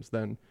the times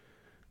than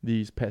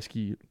these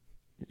pesky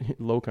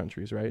low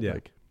countries, right? Yeah.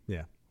 Like,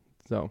 yeah.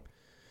 So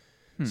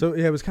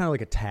it was kind of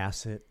like a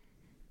tacit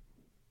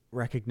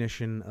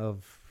recognition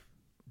of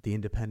the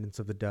independence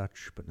of the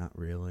Dutch, but not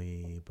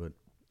really. But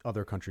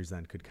other countries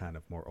then could kind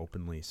of more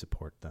openly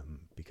support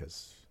them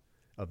because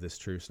of this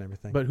truce and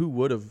everything. But who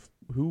would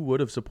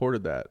have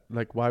supported that?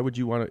 Like, why would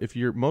you want to? If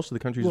most of the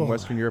countries in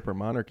Western Europe are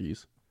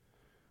monarchies,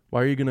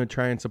 why are you going to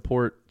try and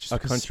support just a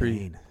country?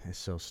 Spain is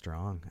so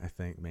strong, I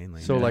think,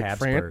 mainly. So, like,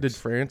 Habsburgs. did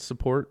France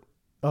support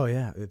Oh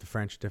yeah, the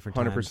French different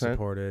times 100%.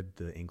 supported,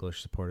 the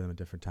English supported them at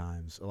different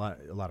times. A lot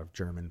of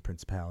German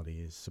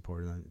principalities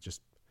supported them,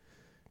 just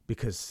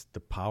because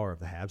the power of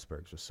the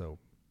Habsburgs was so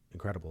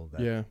incredible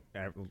that Yeah.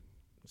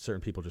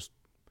 certain people just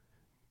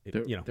They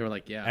were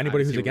like, yeah,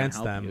 anybody who's obviously we're gonna against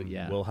help them you.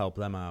 Yeah. will help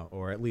them out,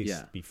 or at least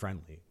Yeah. be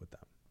friendly with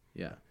them.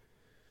 Yeah.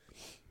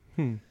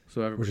 Hmm.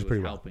 So everybody is was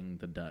pretty well. helping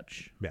the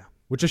Dutch. Yeah,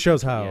 which just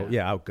shows how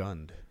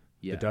outgunned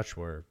Yeah. the Dutch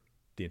were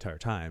the entire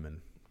time,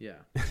 and Yeah.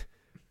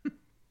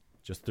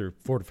 just through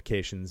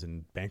fortifications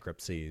and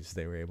bankruptcies,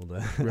 they were able to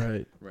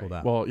Right. hold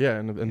out. Well, yeah,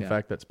 and the Yeah.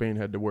 fact that Spain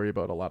had to worry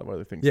about a lot of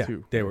other things yeah,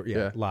 too. they were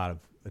Yeah. a lot of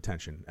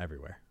attention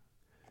everywhere.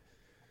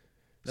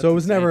 That's So it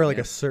was insane, never like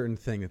yeah. a certain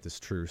thing that this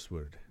truce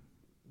would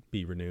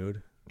be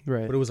renewed,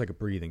 Right. but it was like a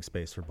breathing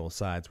space for both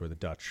sides where the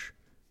Dutch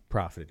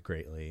profited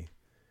greatly,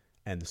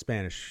 and the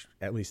Spanish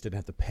at least didn't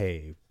have to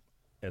pay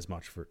as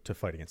much to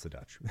fight against the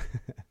Dutch.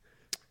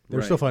 They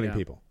were still Right, fighting yeah.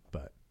 people,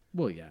 but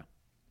Well, yeah.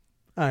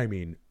 I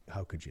mean,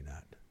 how could you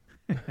not?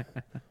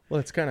 Well,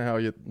 that's kind of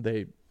how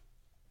they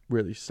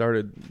really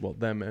started. Well,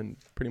 them and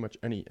pretty much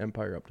any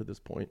empire up to this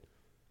point.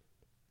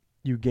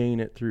 You gain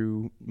it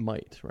through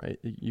might, right?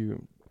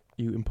 You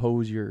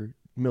impose your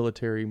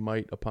military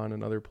might upon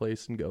another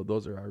place and go,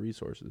 those are our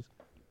resources,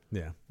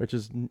 Yeah, which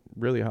is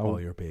really how. all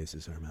your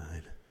bases are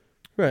mine.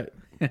 Right.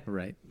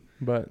 Right.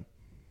 But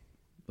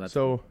That's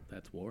so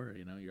that's war.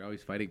 You know, you're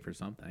always fighting for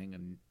something,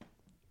 and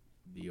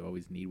you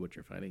always need what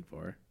you're fighting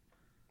for.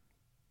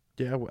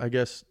 yeah, I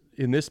guess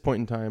in this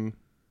point in time,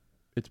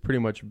 it's pretty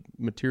much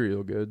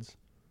material goods.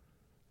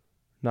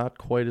 Not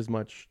quite as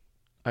much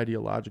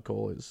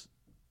ideological as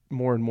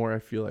more and more. I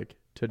feel like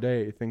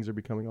today things are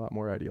becoming a lot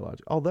more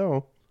ideological.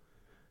 Although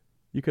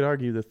you could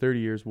argue the 30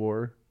 Years'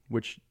 War,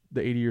 which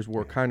the 80 Years'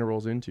 War Yeah. kind of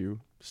rolls into,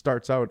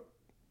 starts out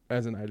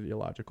as an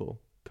ideological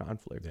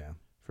conflict Yeah,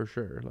 for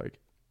sure.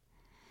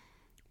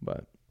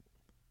 But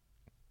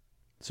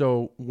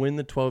so when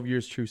the 12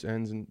 years truce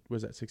ends, and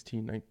was that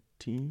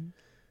 1619?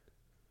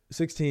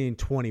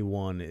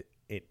 1621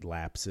 it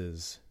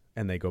lapses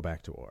and they go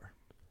back to war.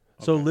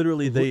 So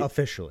literally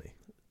Officially.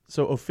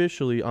 So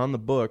officially on the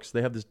books,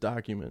 they have this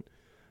document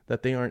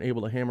that they aren't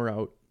able to hammer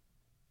out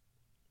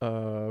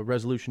a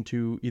resolution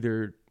to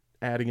either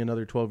adding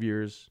another 12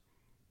 years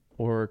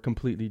or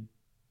completely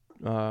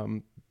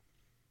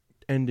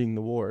ending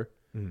the war.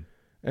 Mhm.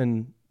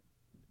 And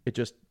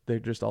they're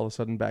just all of a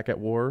sudden back at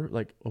war,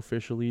 like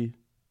officially,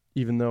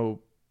 even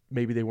though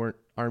maybe they weren't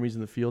armies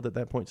in the field at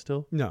that point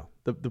still. No.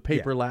 The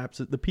paper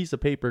lapses. The piece of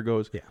paper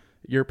goes, Yeah.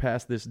 you're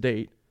past this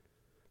date.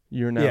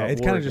 You're now Yeah, at it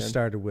war kind of just again."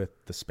 started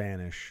with the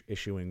Spanish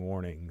issuing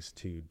warnings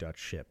to Dutch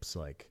ships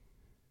like,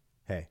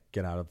 hey,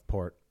 get out of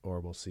port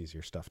or we'll seize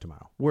your stuff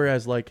tomorrow.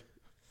 Whereas like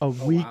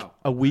wow.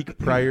 a week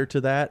prior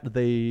to that,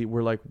 they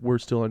were like, we're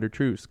still under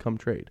truce. Come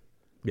trade.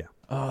 Yeah.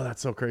 Oh,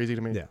 that's so crazy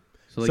to me. Yeah.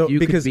 So like you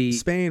because could be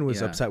Spain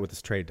was yeah. upset with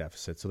this trade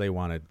deficit, so they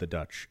wanted the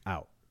Dutch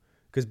out.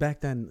 Because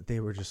back then they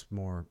were just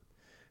more,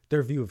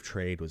 their view of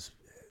trade was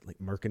like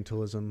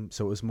mercantilism.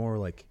 So it was more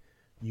like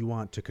you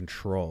want to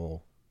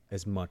control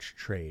as much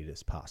trade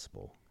as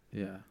possible.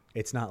 Yeah.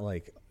 It's not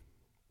like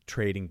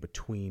trading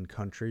between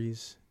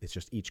countries. It's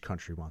just each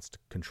country wants to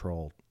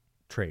control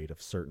trade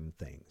of certain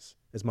things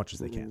as much as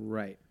they can.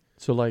 Right.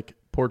 So like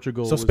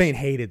Portugal. So was- Spain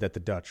hated that the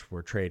Dutch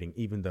were trading,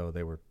 even though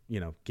they were,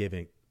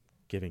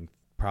 giving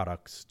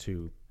products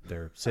to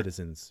their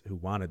citizens who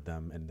wanted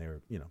them, and they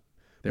were,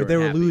 but they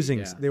were happy, losing.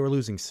 yeah. They were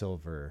losing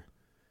silver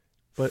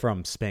But-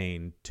 from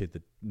Spain to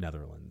the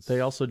Netherlands. They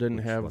also didn't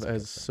which have wasn't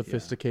as good for them.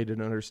 sophisticated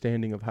an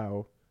understanding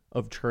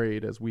of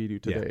trade as we do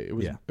today.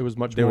 Yeah, It was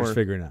much They more. were just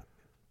figuring out.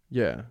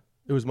 Yeah,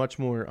 it was much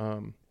more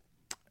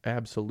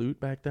absolute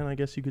back then, I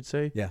guess you could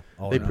say. Yeah,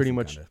 all They or pretty nothing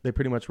much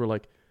kinda. were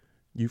like,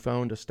 you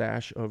found a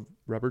stash of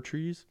rubber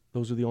trees.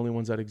 Those are the only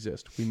ones that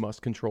exist. We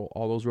must control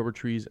all those rubber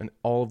trees and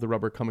all of the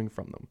rubber coming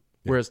from them.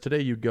 Yeah. Whereas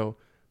today you'd go,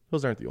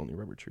 those aren't the only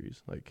rubber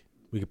trees. Like,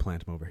 We could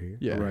plant them over here.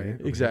 yeah, over Right. here,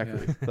 over here.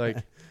 exactly.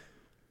 Like,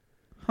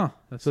 Huh.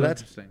 That's So that's-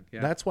 interesting. Yeah.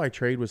 that's why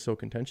trade was so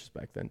contentious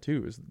back then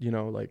too. Is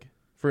like,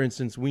 for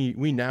instance, we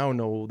now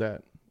know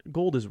that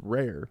gold is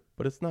rare,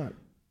 but it's not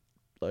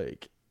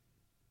like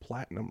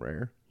platinum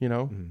rare.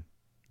 Mhm.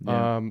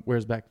 Yeah.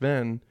 Whereas back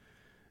then,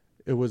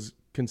 it was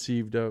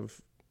conceived of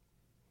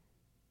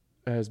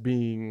as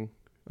being,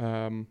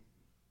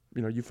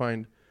 you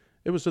find,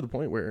 it was to the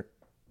point where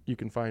you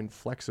can find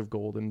flecks of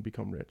gold and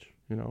become rich.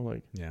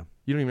 Like Yeah.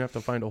 you don't even have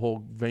to find a whole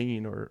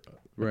vein or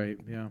right.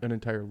 Yeah. an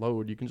entire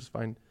load. You can just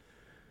find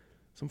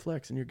some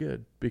flecks and you're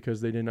good,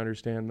 because they didn't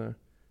understand the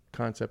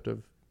concept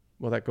of,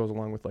 well, that goes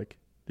along with like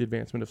the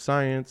advancement of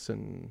science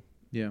and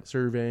Yeah.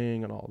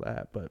 surveying and all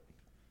that. But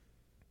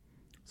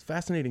it's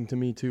fascinating to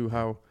me too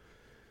how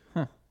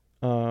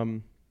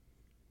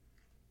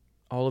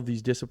all of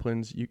these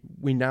disciplines,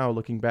 we now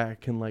looking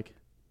back can like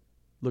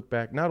look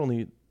back not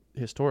only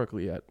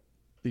historically at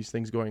these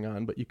things going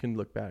on, but you can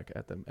look back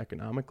at them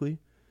economically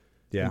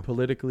Yeah. and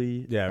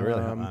politically. Yeah,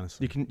 really,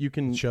 honestly. you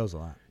can It shows a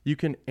lot. you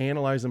can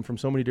analyze them from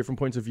so many different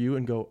points of view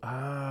and go,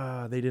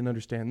 they didn't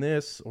understand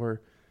this,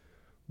 or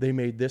they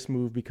made this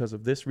move because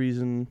of this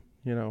reason.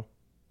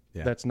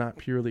 Yeah. that's not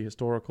purely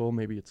historical.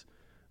 Maybe it's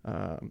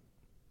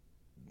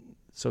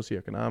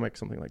socioeconomic,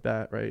 something like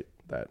that, right?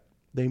 That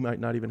they might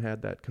not even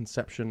had that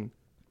conception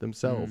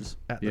themselves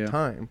at the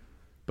time,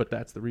 but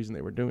that's the reason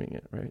they were doing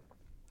it, right?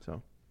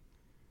 So,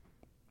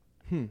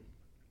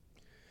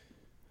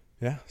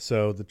 Yeah.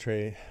 So the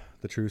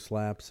truce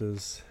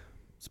lapses.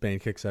 Spain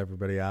kicks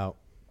everybody out,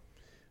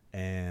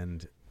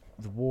 and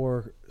the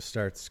war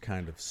starts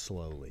kind of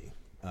slowly.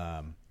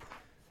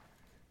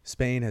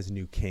 Spain has a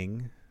new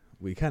king.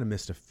 We kind of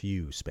missed a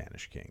few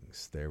Spanish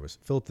kings. There was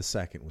Philip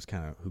II was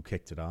kind of who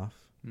kicked it off,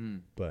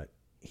 but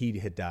he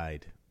had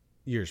died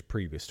years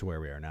previous to where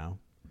we are now,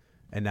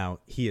 and now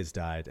he has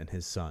died, and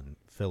his son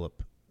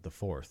Philip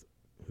IV,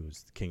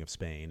 who's the king of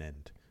Spain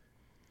and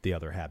the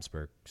other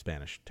Habsburg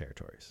Spanish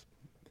territories.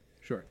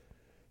 Sure.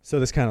 So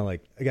this kind of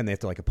like, again, they have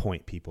to like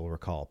appoint people,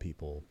 recall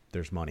people.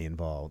 There's money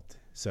involved,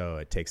 so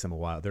it takes them a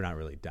while. They're not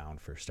really down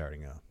for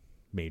starting a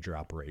major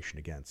operation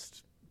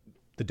against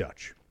the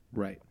Dutch.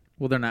 Right.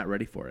 Well, they're not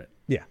ready for it.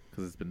 Yeah.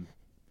 Because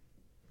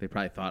they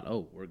probably thought,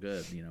 oh, we're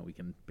good. We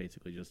can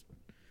basically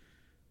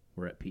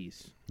we're at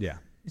peace. Yeah.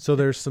 So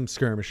there's some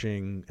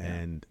skirmishing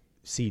and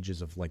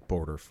sieges of like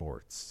border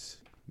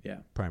forts. Yeah.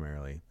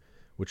 Primarily,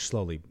 which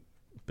slowly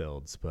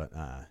builds, but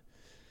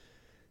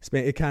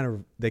Spain,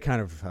 they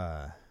kind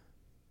of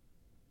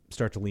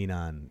start to lean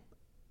on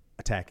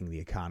attacking the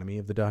economy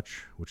of the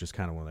Dutch, which is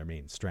kind of one of their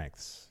main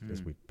strengths,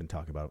 as we've been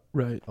talking about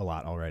right. a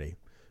lot already,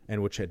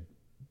 and which had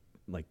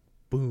like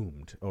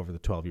boomed over the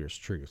 12 years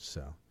truce.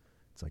 So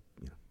it's like,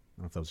 I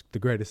don't know if that was the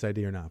greatest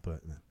idea or not,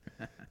 but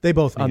they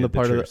both needed On the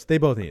part of truce. They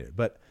both needed it,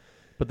 but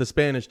the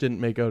Spanish didn't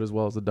make out as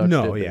well as the Dutch did.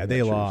 no, yeah, during they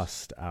that truce.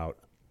 lost out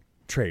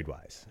trade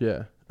wise.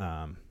 Yeah.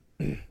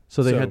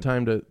 So they had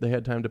time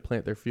to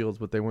plant their fields,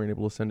 but they weren't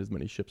able to send as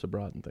many ships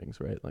abroad and things,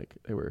 right? Like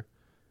they were.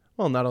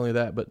 Well, not only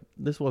that, but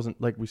this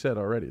wasn't, like we said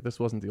already, this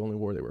wasn't the only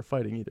war they were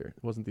fighting either.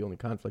 It wasn't the only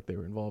conflict they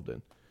were involved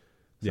in.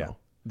 So,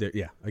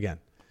 Again,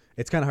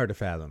 it's kind of hard to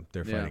fathom.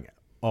 They're fighting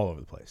all over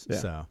the place. Yeah.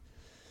 So,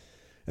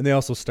 and they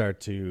also start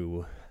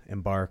to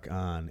embark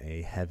on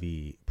a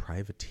heavy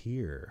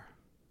privateer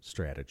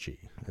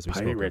strategy, as we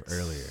spoke of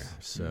earlier.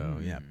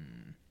 So,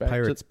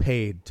 pirates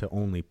paid to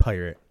only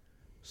pirate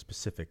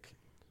specific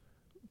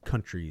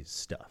countries'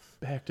 stuff.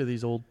 Back to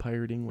these old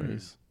pirating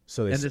ways.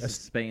 So And this is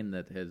Spain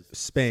that has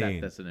set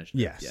this initiative.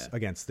 Yes,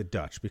 against the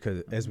Dutch,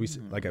 because as we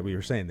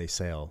were saying, they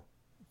sail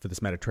for this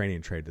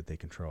Mediterranean trade that they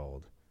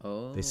controlled.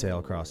 Oh, they sail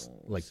across so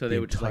the they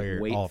would just entire,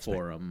 wait all of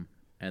for them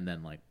and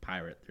then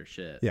pirate their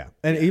shit. Yeah,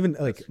 and even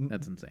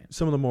that's insane.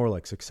 Some of the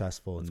more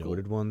successful and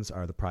noted ones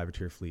are the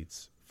privateer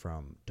fleets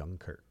from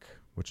Dunkirk,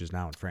 which is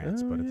now in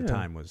France, but at the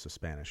time was a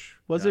Spanish.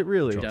 Was it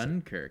really?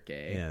 Dunkirk,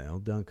 eh? Yeah,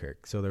 old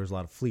Dunkirk. So there was a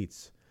lot of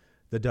fleets.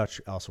 The Dutch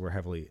also were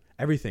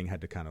everything had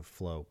to kind of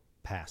flow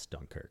past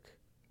Dunkirk.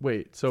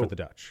 Wait, so for the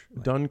Dutch,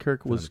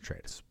 Dunkirk was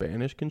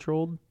Spanish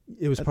controlled?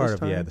 It was part of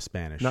the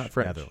Spanish, not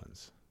French.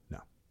 Netherlands. No,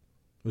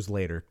 it was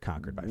later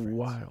conquered by France.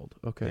 Wild.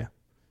 Okay. Yeah.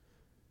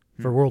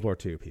 For World War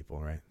II people,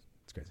 right?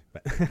 It's crazy.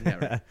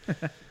 But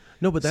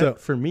no,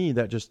 but for me,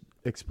 that just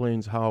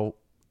explains how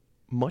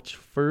much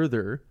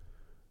further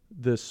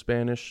the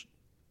Spanish,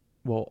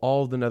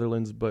 all of the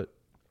Netherlands, but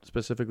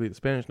specifically the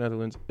Spanish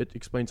Netherlands, it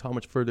explains how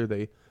much further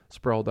they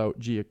sprawled out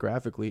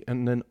geographically,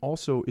 and then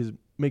also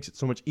makes it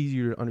so much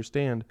easier to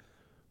understand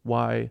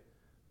why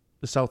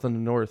the South and the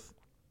North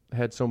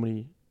had so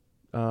many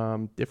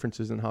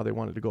differences in how they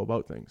wanted to go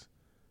about things,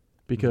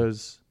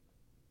 because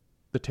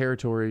the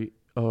territory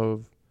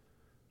of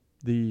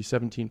the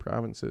 17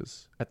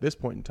 provinces at this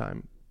point in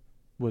time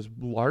was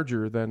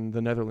larger than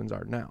the Netherlands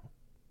are now.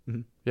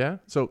 Mm-hmm. Yeah.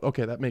 So,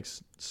 okay. That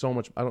makes so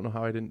much. I don't know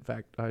how I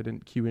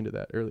didn't cue into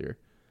that earlier,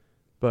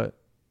 but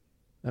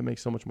that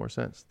makes so much more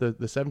sense.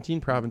 The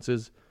 17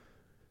 provinces,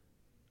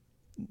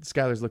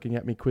 Skylar's looking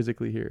at me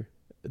quizzically here.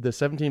 The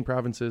 17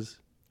 provinces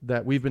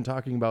that we've been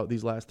talking about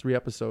these last 3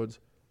 episodes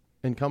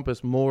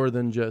encompass more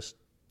than just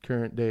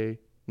current day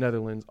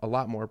Netherlands, a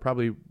lot more,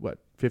 probably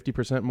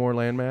 50% more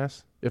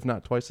landmass, if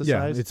not twice the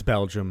size. Yeah, it's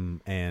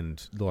Belgium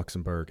and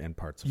Luxembourg and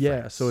parts of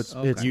France. So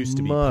it's used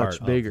to be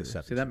much bigger.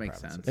 See, that makes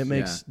sense. It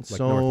makes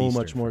so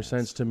much more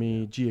sense to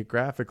me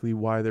geographically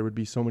why there would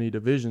be so many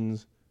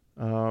divisions,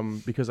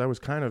 because I was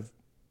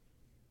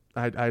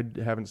I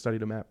haven't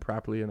studied a map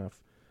properly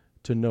enough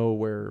to know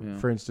where,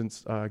 for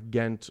instance,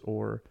 Ghent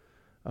or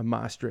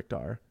Maastricht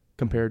are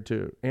compared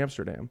to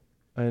Amsterdam.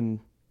 And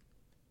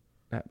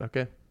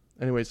okay.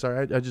 Anyway,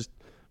 sorry. I just,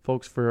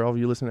 folks, for all of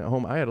you listening at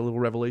home, I had a little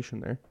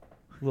revelation there,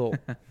 a little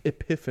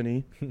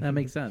epiphany. That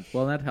makes sense.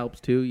 Well, that helps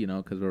too,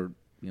 because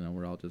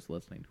we're all just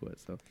listening to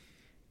it, so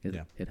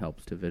it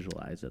helps to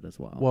visualize it as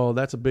well. Well,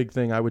 that's a big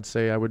thing. I would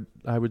say I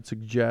would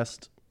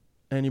suggest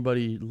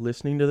anybody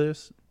listening to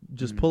this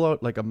just pull out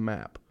a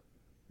map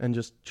and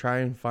just try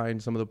and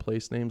find some of the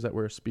place names that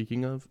we're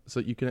speaking of, so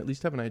that you can at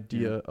least have an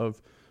idea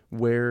of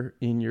where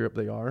in Europe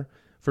they are.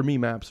 For me,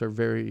 maps are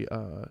very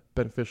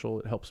beneficial.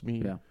 It helps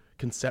me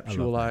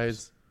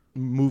conceptualize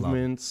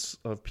movements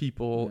of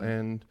people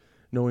and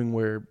knowing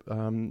where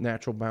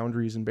natural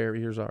boundaries and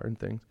barriers are and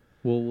things.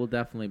 Well, we'll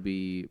definitely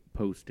be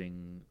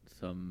posting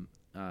some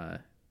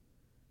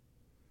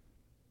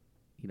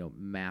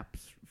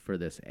maps for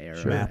this era.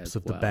 Sure. Maps as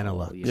of the well,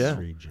 Benelux Yeah.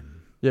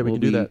 region. Yeah, we We'll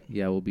can do be- that.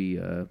 Yeah, we'll be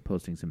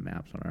posting some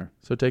maps on our.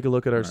 So take a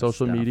look at on our our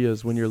social stuff.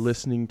 medias. When you're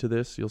listening to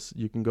this,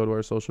 you can go to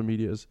our social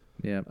medias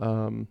Yeah.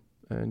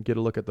 and get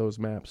a look at those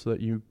maps so that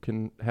you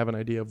can have an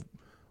idea of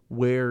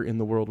where in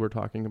the world we're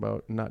talking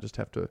about, and not just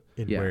have to.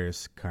 And Yeah.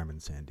 where's Carmen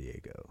San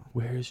Diego?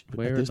 Where is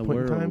Where at in this the point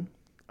in world? time?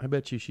 I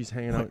bet you she's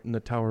hanging out in the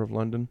Tower of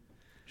London.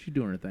 She's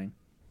doing her thing.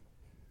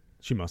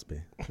 She must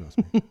be. She must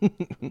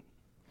be.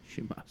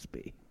 She must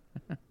be.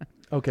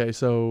 Okay,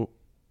 so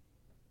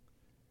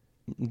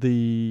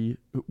who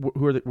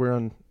are we're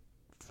on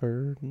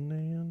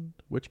Ferdinand?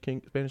 Which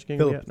king? Spanish king?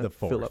 Philip are we at? the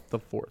Fourth. Philip the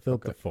Fourth.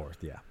 Philip Okay. the Fourth,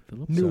 yeah.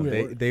 Philip Knew So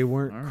it. they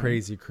weren't All right.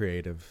 crazy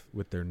creative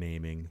with their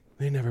naming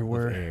They never of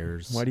were.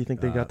 heirs. Why do you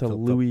think they got to Phil-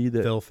 Louis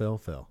the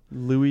Phil.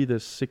 Louis the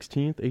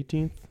 16th,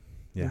 18th?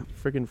 Yeah.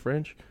 Friggin'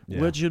 French.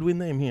 Yeah. What should we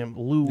name him?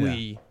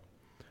 Louis.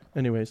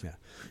 Anyways, Yeah.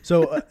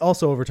 So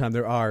also over time,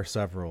 there are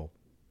several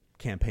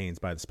campaigns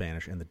by the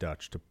Spanish and the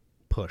Dutch to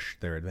push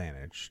their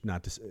advantage.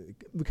 Not to,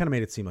 we kind of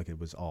made it seem like it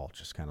was all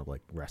just kind of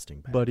like resting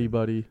back,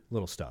 buddy.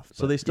 little stuff.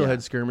 So But they still yeah.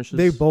 had skirmishes.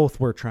 they both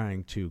were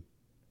trying to,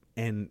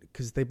 and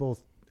because they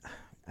both,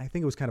 I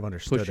think it was kind of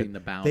understood Pushing that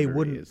the boundaries. they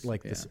wouldn't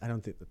like this. Yeah. I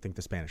don't think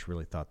the Spanish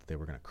really thought that they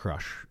were going to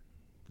crush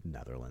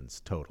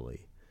Netherlands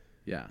totally.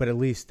 Yeah. But at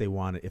least they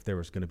wanted, if there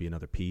was going to be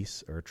another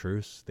peace or a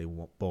truce, they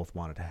both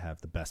wanted to have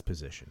the best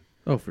position.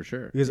 Oh, for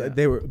sure. Because Yeah.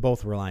 they were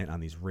both reliant on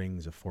these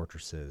rings of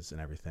fortresses and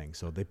everything.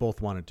 So they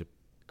both wanted to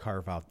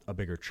carve out a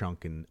bigger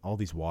chunk in all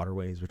these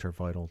waterways, which are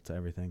vital to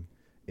everything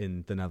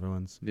in the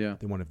Netherlands. Yeah.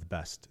 They wanted the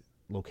best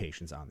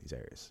locations on these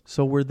areas.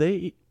 So were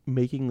they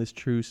making this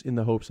truce in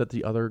the hopes that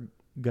the other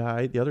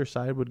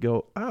side would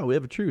go, "Oh, we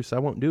have a truce. I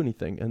won't do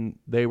anything," and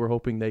they were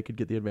hoping they could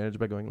get the advantage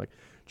by going like,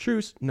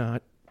 "Truce,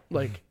 not."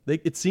 Like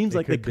it seems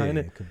like they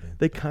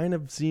kind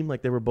of seem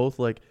like they were both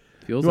like,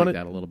 Feels You like wanna-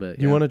 that a little bit.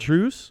 "You yeah. want a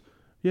truce?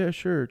 Yeah,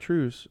 sure,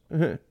 truce."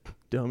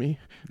 Dummy.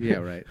 Yeah,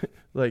 right.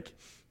 Like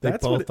They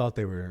that's both what it, thought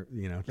they were,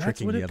 that's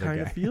tricking what the it other kind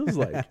guy. of feels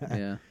like.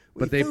 Yeah. We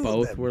But they fooled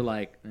both them. were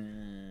like,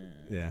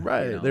 Yeah.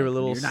 Right. You know, they were a like,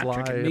 little "You're not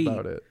sly tricking me."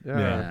 about it. Yeah.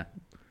 Yeah.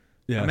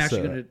 Yeah, I'm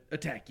actually so- going to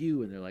attack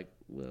you. And they're like,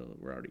 well,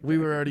 we're already. We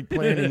were already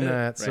planning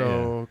that, Right.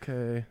 so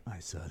okay. I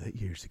saw that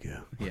years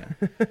ago. Yeah.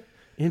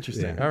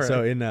 Interesting. Yeah. All right.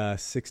 So in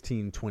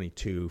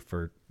 1622,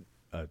 for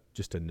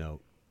just a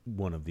note,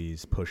 one of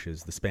these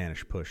pushes, the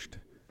Spanish pushed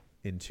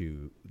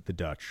into the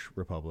Dutch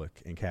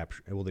Republic and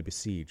captured. Well, they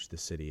besieged the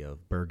city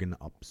of Bergen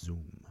op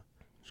Zoom.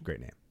 It's a great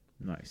name,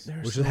 Nice.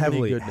 There's which so is many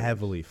good names.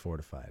 heavily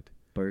fortified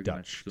Bergen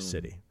Dutch op Zoom.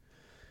 city.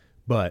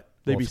 But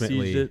They ultimately,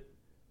 besieged it.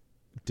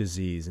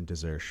 disease and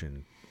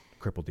desertion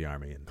crippled the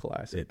army, and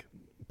Classic.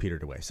 it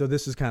petered away. So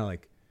this is kind of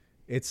like.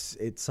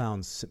 It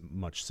sounds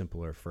much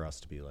simpler for us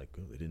to be like,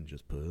 oh, they didn't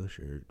just push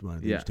or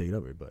wanted to Yeah. just take it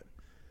over, but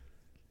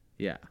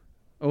Yeah.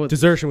 Oh, it's,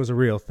 desertion was a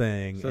real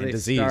thing, So and they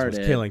disease was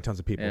started- killing tons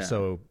of people. yeah.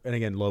 So, and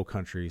again, low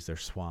countries,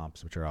 there's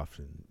swamps, which are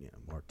often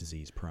more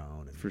disease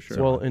prone. And For sure.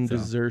 so Well, on. and So,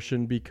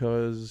 desertion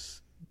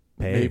because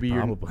pay, maybe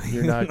probably.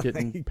 you're not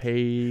getting Like,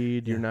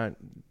 paid, you're yeah. not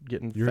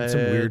getting you're fed. in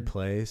some weird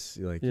place,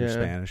 you're you're Yeah.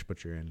 Spanish,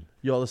 but you're in,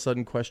 You all of a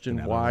sudden question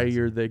The why Netherlands.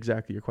 you're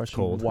exactly your question.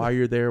 Cold. Why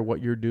you're there,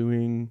 what you're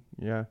doing.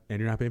 Yeah. and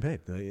you're not being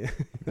paid.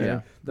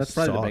 yeah. That's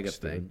probably the Sucks,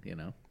 biggest thing, dude. you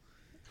know?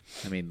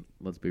 I mean,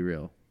 let's be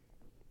real.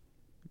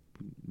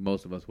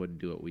 Most of us wouldn't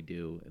do what we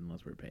do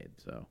unless we're paid,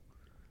 so.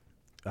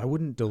 I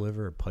wouldn't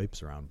deliver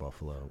pipes around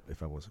Buffalo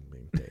if I wasn't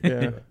being paid.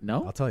 Yeah.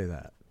 No? I'll tell you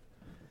that.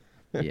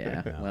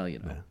 Yeah. No, Well, you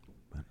know. no,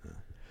 but,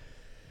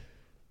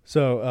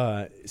 So,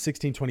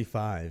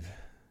 1625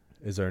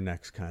 is our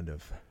next kind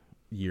of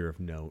year of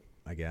note,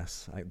 I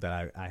guess,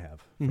 that I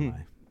have for Mhm.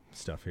 my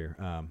stuff here.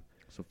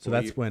 So So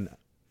that's when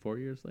 4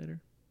 years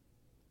later?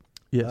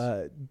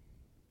 Yes.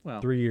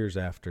 Well, 3 years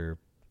after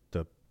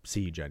the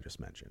siege I just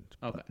mentioned.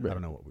 okay. I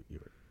don't know what you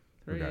were.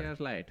 3 regarding. years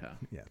later.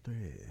 Yeah,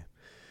 3.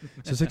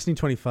 So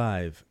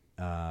 1625,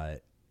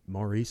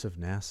 Maurice of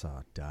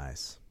Nassau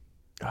dies.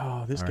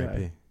 Oh, this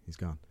R.I.P. guy. He's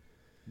gone.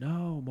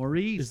 No,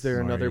 Maurice. Is there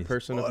another Maurice.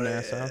 person of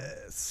Nassau?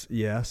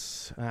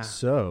 Yes. Ah.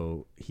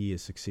 So he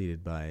is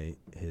succeeded by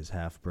his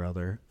half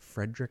brother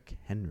Frederick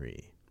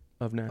Henry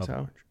Of of Nassau?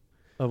 Orange.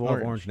 Of Of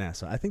Orange. Orange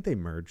Nassau. I think they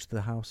merged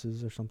the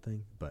houses or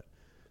something, but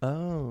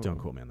Oh. don't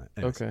quote me on that.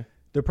 Anyways, Okay.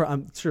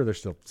 I'm sure they're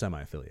still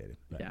semi-affiliated.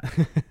 but- Yeah.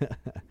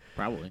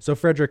 Probably. So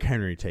Frederick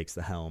Henry takes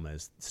the helm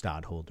as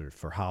stadholder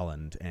for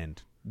Holland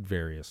and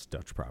various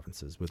Dutch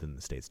provinces within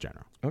the States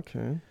General.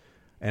 Okay.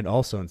 And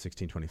also in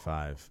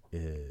 1625,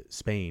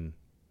 Spain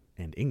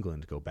and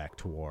England go back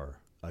to war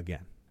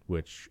again,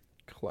 which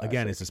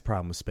again is this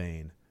problem with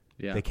Spain.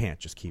 Yeah. They can't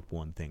just keep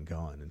one thing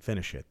going and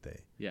finish it.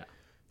 Yeah.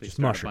 They Just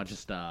start mushrooms. a bunch of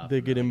stuff. They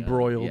and get then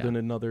embroiled yeah. in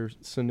another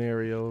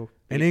scenario.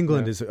 And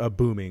England Yeah. is a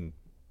booming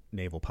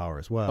naval power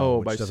as well. Oh,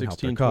 which by doesn't help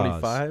their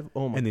cause. 1625?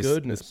 Oh, my And these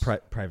goodness.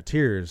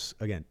 privateers,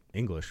 again,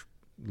 English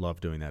love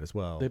doing that as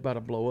well. They about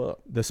to blow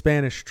up. The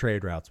Spanish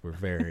trade routes were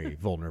very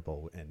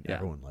vulnerable, and Yeah.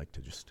 everyone liked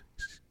to just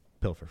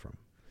pilfer from.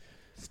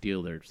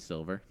 Steal their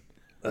silver.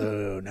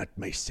 Oh, not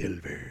my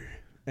silver.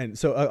 And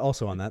so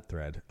also on that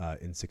thread,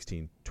 in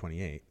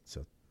 1628,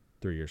 so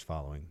 3 years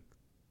following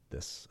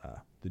this,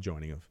 the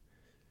joining of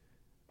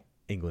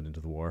England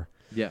into the war,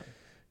 Yeah.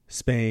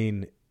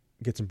 Spain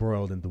gets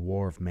embroiled in the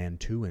War of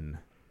Mantuan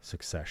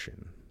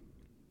Succession.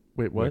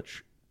 Wait, what?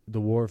 The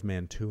War of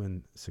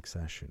Mantuan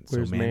Succession.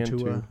 Where's so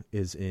Mantua Mantua?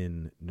 is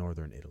in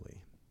northern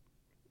Italy.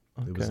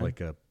 Okay. It was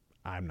like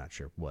I'm not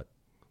sure what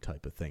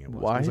type of thing it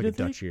was. Why it was like did a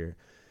they- Dutch year.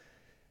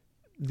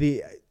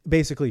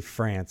 Basically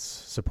France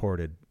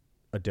supported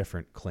a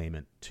different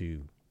claimant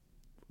to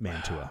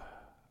Mantua.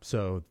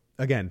 So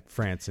again,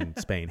 France and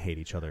Spain hate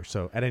each other.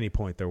 So at any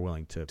point they're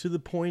willing to to the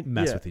point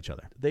mess yeah, with each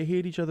other. they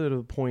hate each other to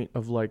the point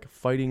of like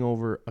fighting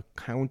over a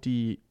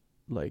county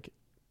like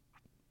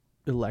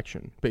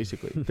election.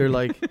 Basically, they're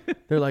like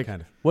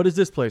Kind of. what is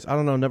this place? I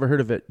don't know, never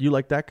heard of it. You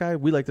like that guy?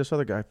 We like this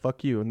other guy.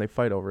 Fuck you, and they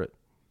fight over it.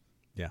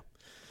 Yeah.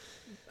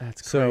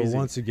 That's So crazy.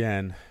 once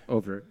again,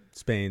 Over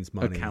Spain's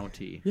money. a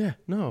county. yeah,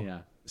 no,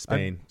 Yeah.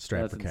 Spain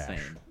strapped That's for cash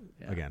insane.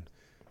 Yeah. again.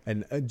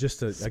 And just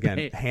to again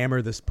Spain-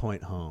 hammer this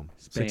point home,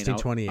 Spain,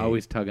 1628.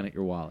 always tugging at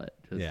your wallet.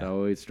 Just Yeah.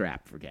 always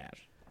strapped for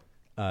cash.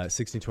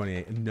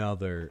 1628,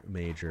 another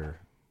major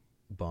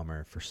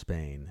bummer for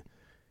Spain.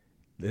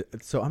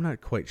 So I'm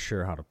not quite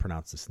sure how to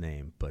pronounce this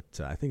name, but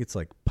I think it's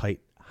like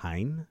Piet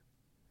Hein.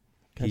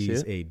 Can I see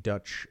He's it? a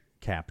Dutch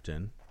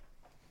captain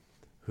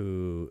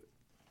who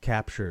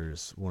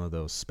captures one of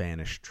those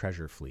Spanish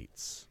treasure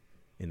fleets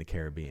in the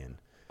Caribbean.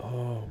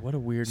 Oh, what a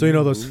weird. So you know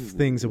name. those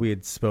things that we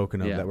had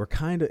spoken of Yeah. that were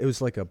kind of, it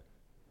was like a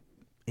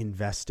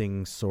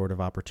investing sort of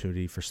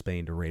opportunity for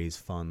Spain to raise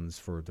funds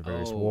for the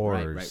various Oh,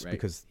 wars right.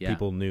 because Yeah.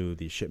 people knew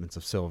these shipments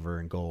of silver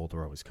and gold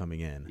were always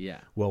coming in.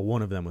 Yeah. Well,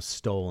 one of them was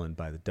stolen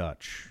by the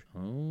Dutch,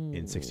 Oh,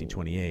 in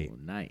 1628,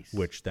 Nice.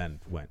 which then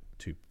went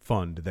to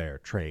fund their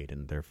trade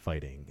and their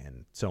fighting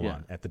and so Yeah.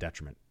 on at the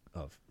detriment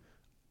of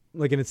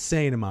like an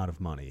insane amount of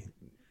money.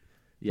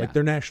 yeah. Like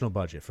their national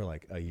budget for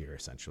like a year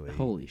essentially.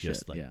 Holy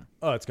just shit, like, yeah.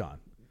 oh, it's gone.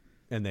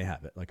 And they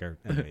have it, like our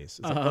enemies.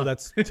 It's like, oh,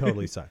 that's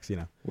totally sucks, you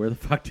know? Where the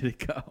fuck did it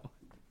go?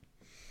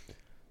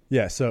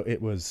 Yeah, so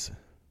it was,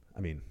 I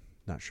mean,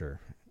 not sure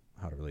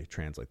how to really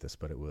translate this,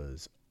 but it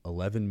was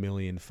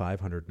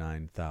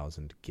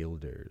 11,509,000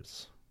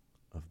 guilders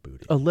of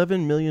booty.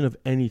 11 million of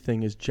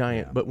anything is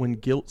giant, Yeah. but when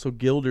guilders are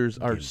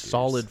Guilders.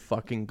 solid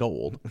fucking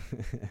gold.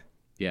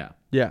 Yeah.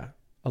 Yeah,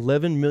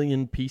 11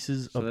 million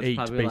pieces So of that's H,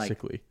 probably like-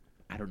 basically.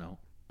 I don't know.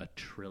 $1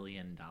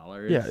 trillion.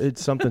 Yeah,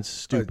 it's something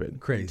stupid. in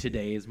Crazy.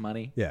 today's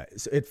money. Yeah,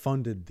 so it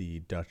funded the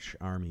Dutch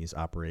army's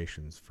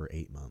operations for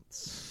 8 months.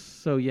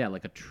 So yeah,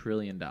 like $1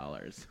 trillion.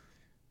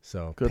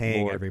 So Good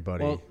paying Lord.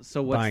 everybody, Well,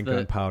 so what's buying the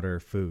gunpowder,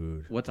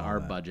 food. what's all our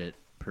that. budget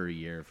per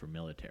year for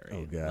military?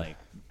 Oh, God. Like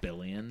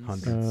billions,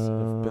 Hundreds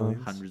of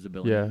billions. hundreds of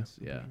billions.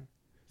 Yeah.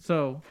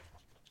 So,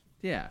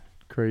 yeah.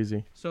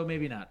 Crazy. So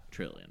maybe not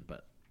trillion,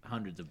 but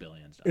hundreds of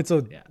billions. It's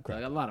a- yeah, crap.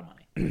 like a lot of money,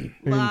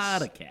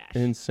 lot of cash.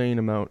 Insane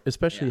amount,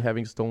 especially Yeah.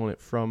 having stolen it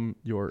from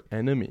your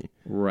enemy.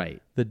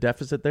 Right. The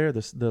deficit there,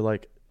 the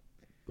like,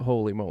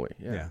 holy moly.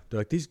 Yeah. Yeah. They're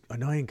like, these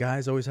annoying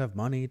guys always have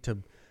money to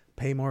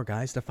pay more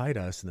guys to fight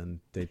us, and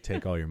then they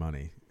take all your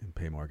money and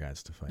pay more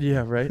guys to fight.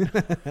 Yeah, right?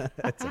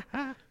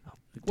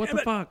 What Damn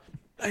the it. fuck?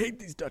 I hate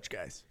these Dutch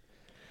guys.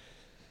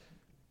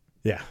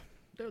 Yeah.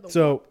 They're the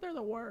So- they're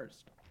the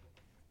worst.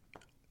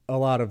 A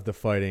lot of the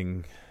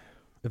fighting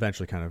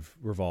eventually kind of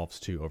revolves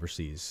to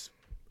overseas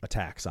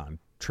attacks on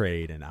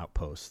trade and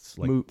outposts,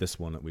 like Mo- this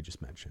one that we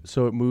just mentioned.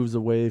 So it moves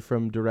away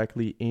from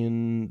directly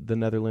in the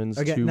Netherlands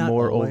Again, to not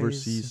more always,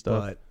 overseas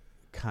stuff. but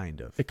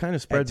kind of. It kind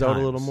of spreads out a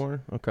little times.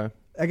 more. Okay.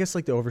 I guess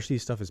like the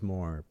overseas stuff is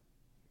more.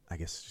 I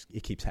guess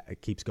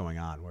it keeps going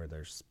on where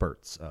there's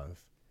spurts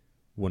of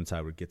one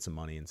side would get some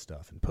money and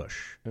stuff and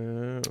push,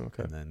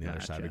 Okay. and then the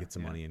other side Gotcha, would get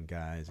some yeah. money and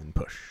guys and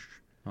push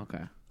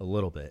Okay. a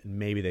little bit, and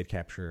maybe they'd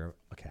capture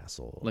a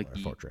castle Like or a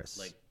fortress.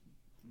 like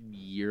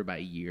year by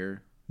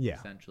year. yeah,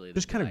 Essentially,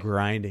 just they'd be kind of like,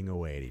 grinding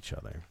away at each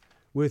other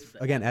with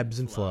the again ebb ebbs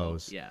and flow.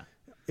 flows. Yeah.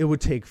 It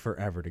would take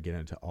forever to get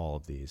into all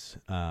of these.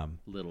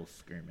 Little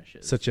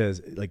skirmishes. Such as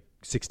like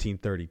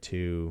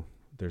 1632,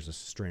 there's a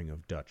string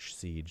of Dutch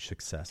siege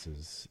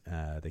successes.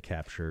 They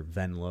capture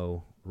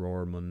Venlo,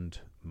 Roermond,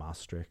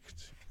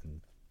 Maastricht,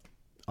 and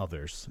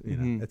others,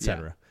 Mhm.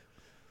 etc.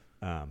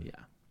 yeah.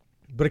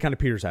 But it kind of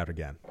peters out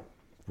again,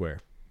 where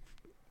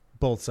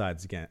both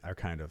sides again are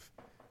kind of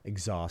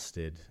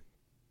exhausted,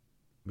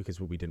 because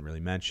what we didn't really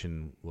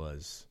mention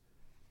was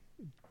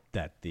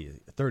that the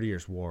 30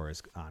 Years' War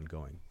is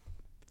ongoing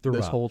throughout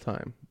This whole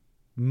time.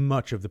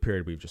 much of the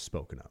period we've just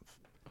spoken of.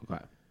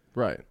 Okay.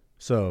 Right.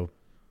 So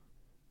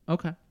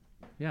Okay.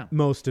 Yeah.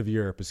 most of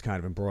Europe is kind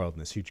of embroiled in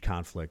this huge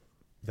conflict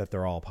that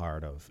they're all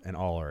part of, and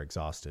all are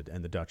exhausted.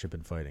 And the Dutch have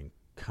been fighting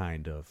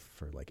kind of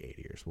for like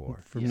 80 Years' War.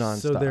 For Yeah.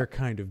 nonstop. So they're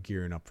kind of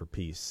gearing up for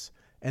peace,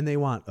 and they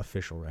want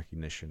official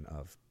recognition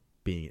of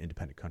being an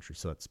independent country,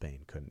 so that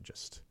Spain couldn't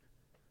just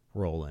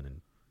roll in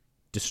and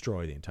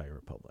destroy the entire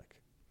republic.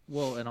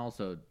 Well, and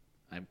also,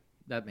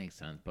 that makes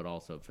sense. But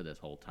also, for this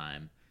whole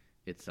time,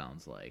 it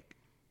sounds like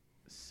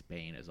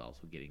Spain is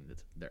also getting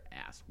their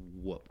ass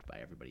whooped by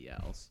everybody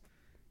else,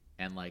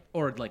 and like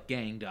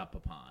ganged up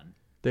upon.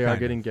 They are Kind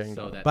getting of. ganged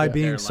So up. that By they're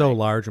being so like-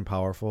 large and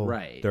powerful,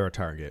 Right. they're a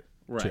target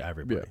Right. to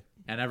everybody. Yeah.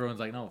 And everyone's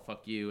like, no,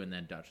 fuck you. And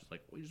then Dutch is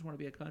like, we just want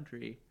to be a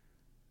country.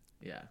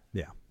 Yeah.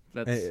 Yeah.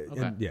 That's And-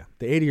 okay. and,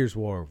 the 80 Years'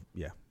 War,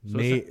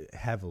 So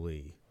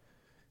heavily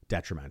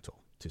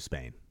detrimental to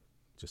Spain.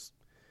 Just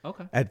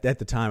Okay. at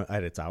the time,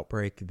 at its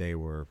outbreak, they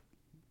were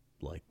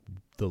like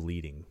the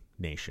leading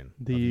nation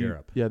of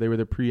Europe. Yeah, they were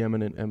the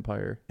preeminent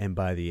empire. And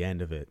by the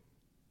end of it,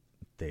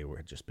 they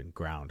had just been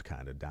ground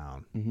kind of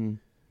down Mm-hmm.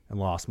 and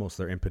lost most of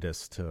their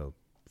impetus to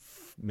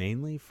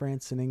mainly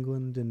France and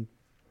England and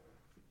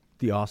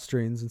the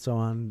Austrians and so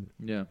on.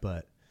 Yeah.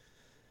 But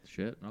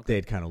Shit. Okay. they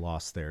had kind of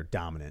lost their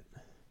dominant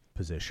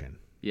position.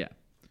 Yeah.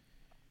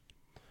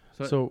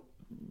 So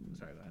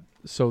Sorry, go ahead.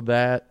 so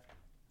that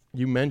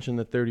you mentioned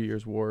the 30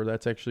 Years' War.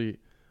 That's actually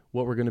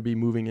what we're going to be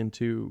moving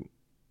into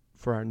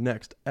for our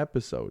next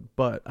episode.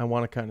 But I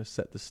want to kind of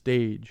set the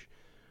stage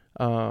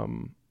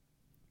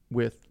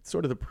with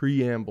sort of the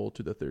preamble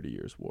to the 30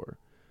 Years' War,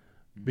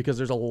 because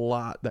there's a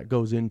lot that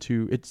goes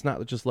into. It's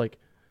not just like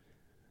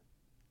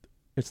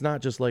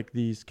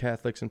these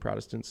Catholics and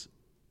Protestants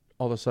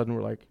all of a sudden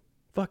were like,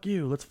 "Fuck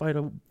you, let's fight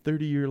a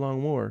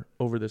 30-year-long war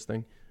over this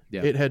thing."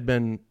 Yeah. It had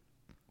been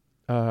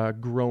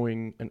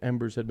growing, and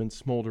embers had been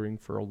smoldering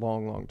for a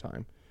long, long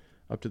time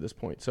up to this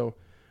point. So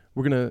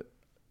I'm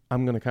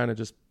gonna kind of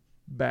just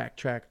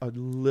backtrack a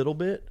little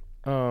bit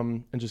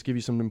and just give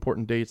you some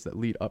important dates that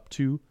lead up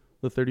to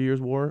the 30 Years'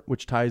 War,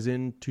 which ties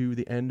into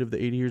the end of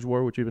the 80 Years'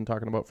 War, which we've been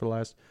talking about for the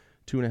last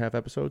 2.5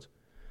 episodes.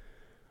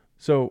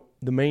 So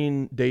the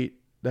main date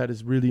that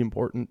is really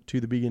important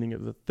to the beginning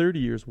of the 30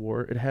 Years'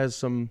 War, it has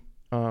some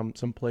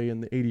play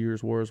in the 80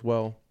 Years' War as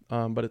well,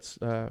 but it's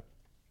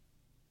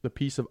the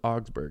Peace of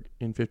Augsburg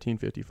in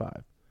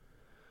 1555.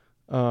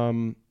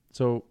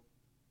 So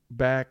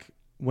back,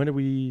 when did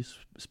we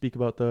speak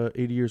about the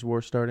 80 Years'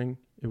 War starting?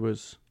 It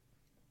was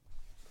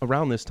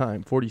around this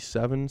time,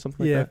 47,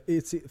 something like that?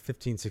 It's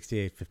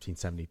 1568,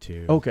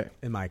 1572. Okay.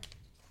 In my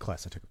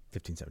class, I took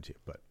 1572,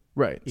 but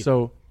Right.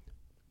 Either.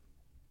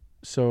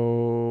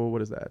 So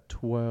what is that?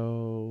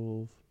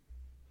 12.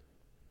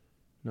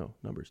 No,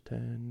 numbers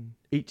 10.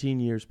 18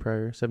 years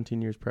prior,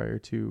 17 years prior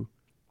to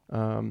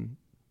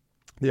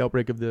the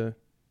outbreak of the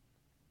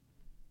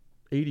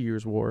 80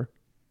 Years' War.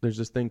 There's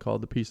this thing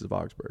called the Peace of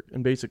Augsburg.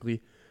 And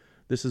basically,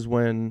 this is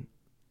when,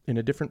 in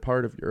a different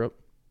part of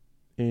Europe,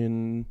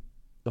 in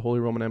the Holy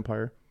Roman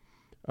Empire,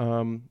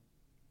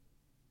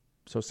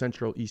 so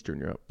Central Eastern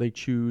Europe, they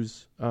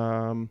choose they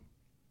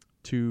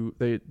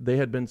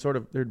had been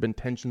there had been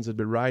tensions had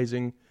been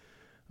rising,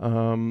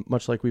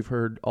 much like we've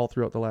heard all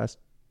throughout the last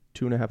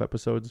 2.5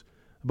 episodes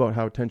about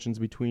how tensions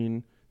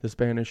between the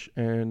Spanish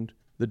and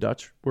the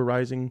Dutch were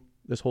rising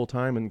this whole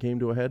time and came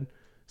to a head.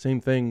 Same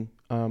thing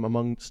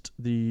amongst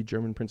the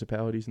German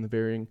principalities and the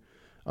varying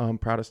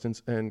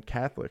Protestants and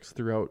Catholics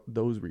throughout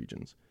those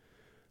regions,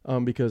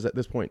 because at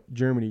this point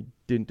Germany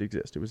didn't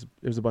exist. It was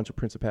a bunch of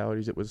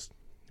principalities. It was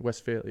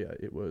Westphalia.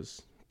 It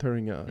was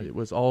Thuringia. It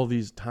was all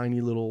these tiny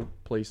little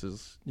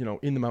places,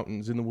 in the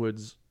mountains, in the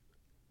woods,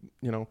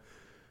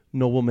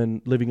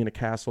 noblemen living in a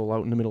castle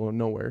out in the middle of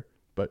nowhere,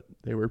 but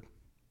they were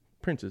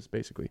princes,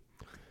 basically.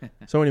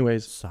 So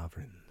anyways,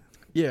 sovereign.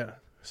 yeah.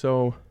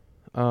 So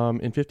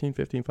in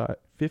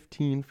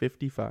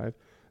 1555,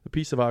 the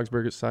Peace of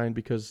Augsburg is signed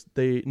because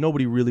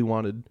nobody really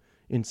wanted,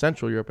 in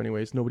Central Europe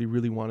anyways, nobody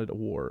really wanted a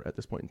war at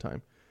this point in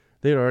time.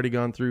 They had already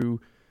gone through,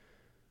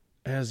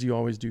 as you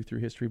always do through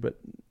history, but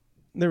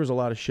there was a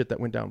lot of shit that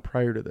went down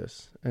prior to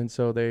this. And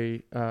so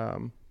they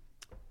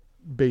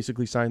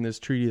basically signed this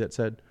treaty that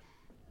said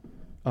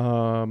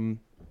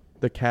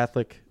the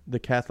Catholic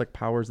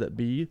powers that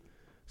be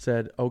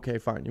said, okay,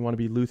 fine, you want to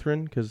be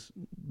Lutheran? Because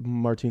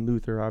Martin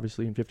Luther,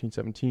 obviously, in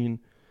 1517,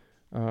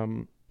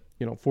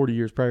 40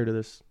 years prior to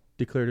this,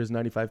 declared his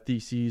 95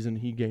 Theses, and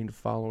he gained a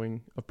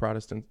following of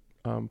Protestant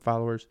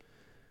followers,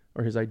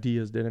 or his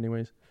ideas did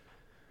anyways.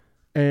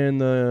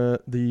 And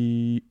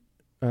the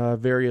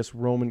various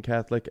Roman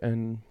Catholic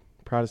and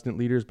Protestant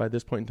leaders by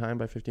this point in time,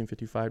 by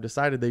 1555,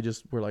 decided they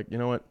just were like, you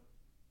know what?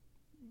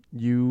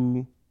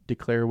 You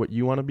declare what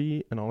you want to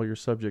be, and all your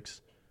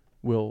subjects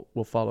will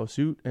follow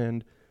suit,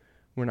 and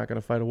we're not going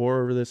to fight a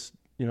war over this.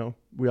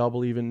 We all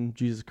believe in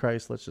Jesus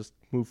Christ. Let's just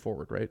move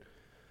forward, right?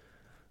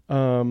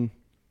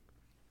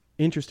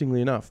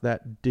 Interestingly enough,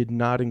 that did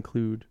not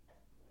include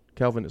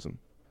Calvinism,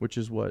 which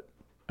is what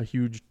a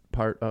huge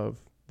part of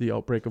the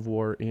outbreak of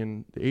war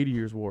in the 80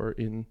 Years' War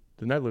in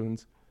the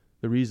Netherlands.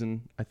 The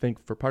reason, I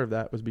think, for part of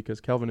that was because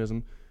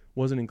Calvinism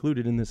wasn't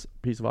included in this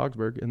Peace of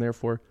Augsburg, and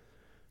therefore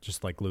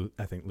Just like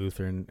I think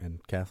Lutheran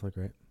and Catholic,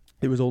 right?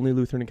 it was only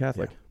Lutheran and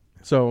Catholic. Yeah.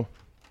 So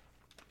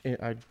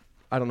I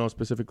don't know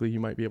specifically, you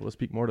might be able to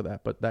speak more to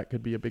that, but that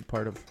could be a big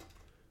part of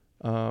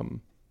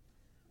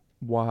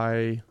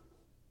why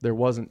there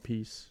wasn't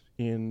peace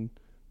in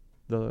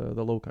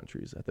the Low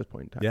Countries at this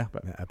point in time. Yeah,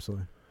 But,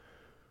 absolutely.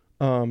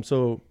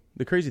 so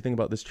the crazy thing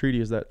about this treaty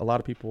is that a lot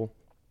of people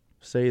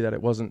say that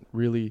it wasn't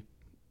really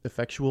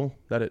effectual,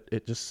 that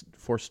it just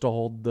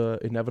forestalled the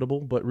inevitable.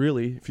 But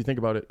really, if you think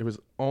about it, it was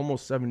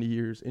almost 70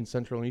 years in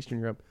Central and Eastern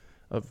Europe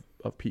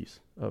of peace,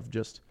 of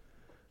just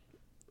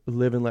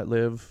live and let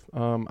live.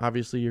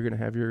 Obviously, you're going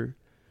to have your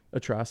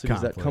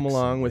atrocities that come Conflicts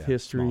along and, with small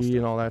history stuff.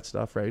 and all that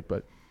stuff, right?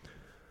 But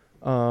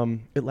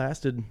it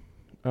lasted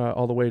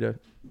all the way to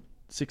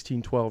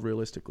 1612,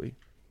 realistically.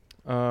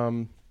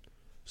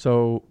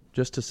 So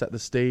just to set the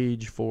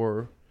stage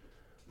for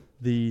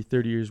the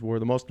 30 Years' War,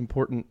 the most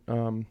important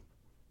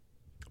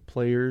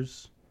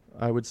players,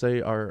 I would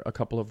say, are a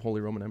couple of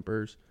Holy Roman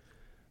Emperors.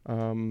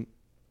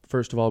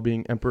 First of all,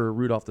 being Emperor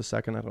Rudolph II.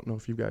 I don't know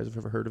if you guys have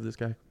ever heard of this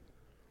guy.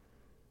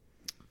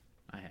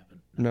 I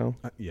haven't. No?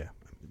 Yeah,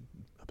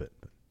 a bit.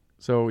 But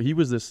So he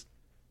was this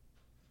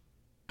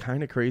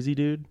kind of crazy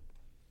dude.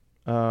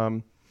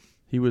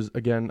 He was,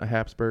 again, a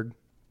Habsburg,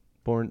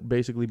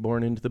 basically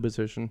born into the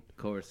position. Of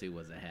course, he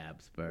was a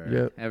Habsburg.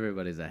 Yep.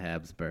 Everybody's a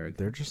Habsburg.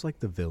 they're just like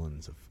the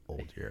villains of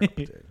old Europe,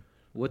 dude.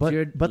 What's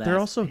your But they're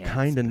last also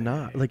kind of Habsburg?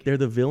 not. Like, they're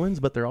the villains,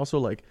 but they're also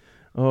like,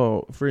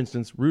 oh, for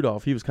instance,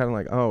 Rudolph, he was kind of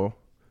like, oh,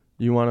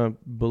 you want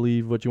to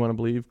believe what you want to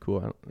believe? Cool.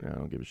 I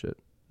don't give a shit.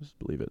 Just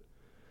believe it.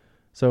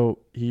 So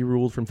he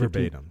ruled from 15,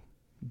 Verbatim.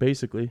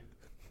 basically.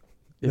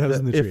 If That was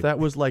in the if treaty. that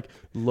was like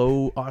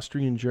low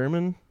Austrian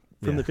German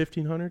from Yeah. the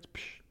 1500s,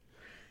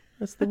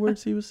 that's the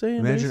words he was saying.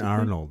 Imagine basically.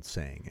 Arnold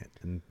saying it,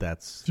 and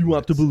that's. If you what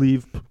want to it's-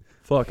 believe,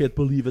 fuck it,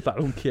 believe it. I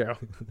don't care.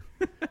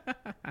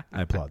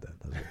 I applaud that.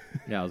 That was good.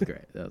 Yeah, that was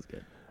great. That was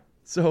good.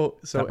 So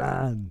Come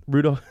on,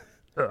 Rudolph,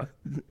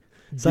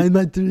 sign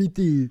my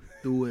treaty.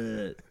 Do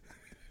it.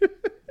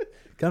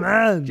 Come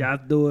on,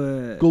 Just do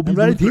it. go be I'm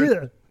right Lutheran.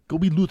 here. Go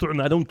be Lutheran.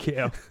 I don't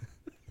care.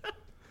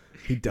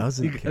 He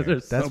doesn't You care. guys are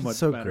That's so what's much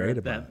so better great at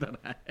about that it.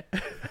 than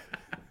I.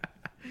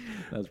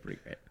 That was pretty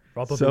great.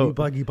 So-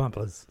 buggy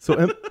bumpers.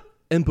 So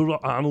Emperor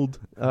Arnold,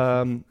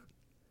 now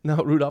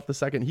Rudolph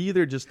II, he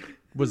either just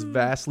was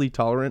vastly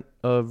tolerant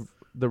of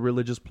the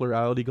religious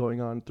plurality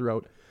going on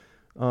throughout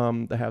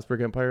the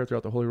Habsburg Empire,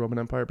 throughout the Holy Roman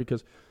Empire,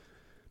 because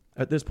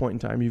at this point in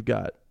time,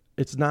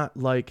 it's not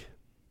like,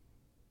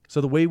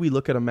 so the way we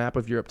look at a map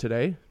of Europe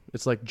today,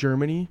 it's like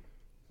Germany,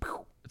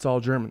 it's all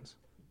Germans.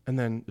 And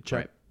then the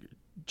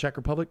Czech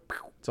Republic,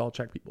 it's all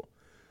Czech people.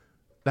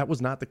 That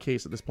was not the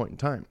case at this point in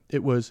time.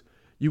 It was,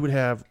 you would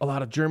have a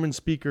lot of German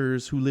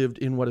speakers who lived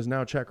in what is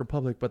now Czech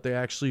Republic, but they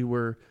actually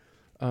were,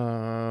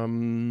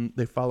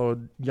 they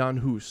followed Jan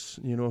Hus,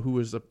 who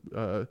was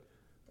a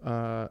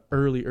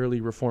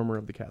early reformer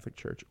of the Catholic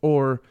Church.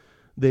 Or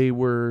they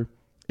were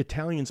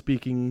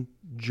Italian-speaking,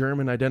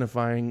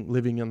 German-identifying,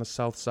 living on the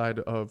south side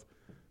of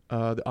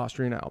the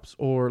Austrian Alps.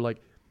 Or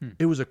like,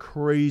 it was a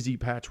crazy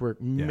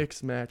patchwork,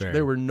 mixed match. very-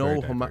 There were very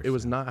no, diverse, it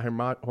was yeah.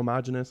 not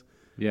homogenous.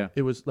 Yeah.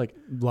 It was like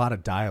A lot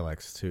of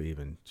dialects too,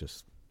 even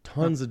just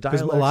tons of because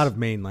dialects. a lot of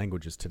main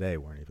languages today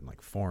weren't even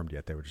like formed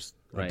yet. They were just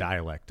a Right.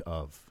 dialect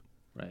of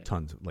Right.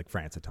 tons, like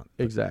France a ton.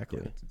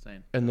 Exactly. It's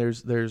insane. And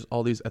there's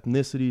all these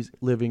ethnicities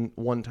living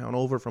one town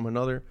over from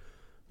another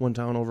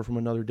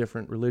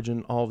different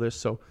religion, all this.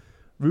 So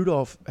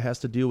Rudolph has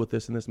to deal with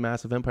this in this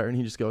massive empire, and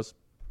he just goes,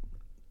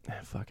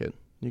 fuck it.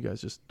 You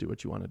guys just do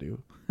what you want to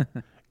do.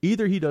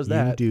 Either he does You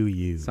that, do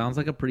you. Sounds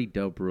like a pretty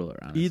dope ruler,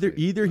 honestly.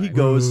 either he Like,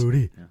 goes,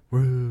 Rudy, Yeah.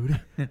 Rudy,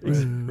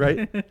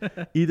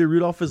 right? Either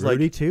Rudolph is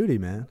Rudy like, Tooty,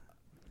 man.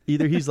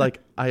 either he's like,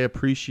 I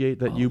appreciate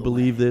that All you the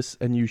believe way. this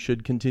and you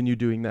should continue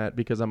doing that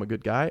because I'm a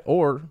good guy,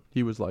 or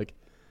he was like,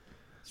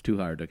 It's too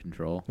hard to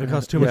control. It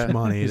costs too Yeah. much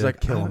money He's to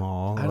like, kill I them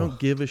all. I don't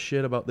give a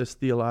shit about this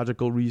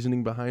theological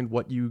reasoning behind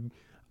what you.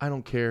 I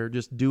don't care.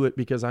 Just do it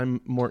because I'm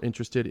more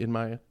interested in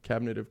my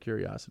cabinet of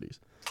curiosities,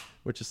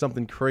 which is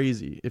something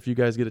crazy. If you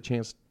guys get a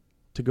chance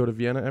to go to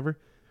Vienna ever,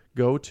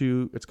 go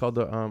to. It's called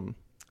the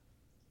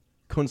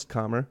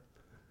Kunstkammer,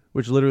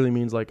 which literally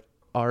means like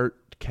art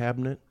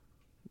cabinet.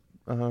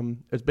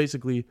 It's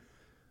basically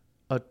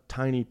a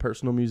tiny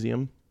personal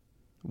museum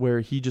where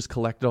he just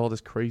collected all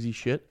this crazy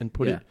shit and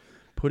put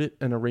it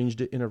and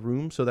arranged it in a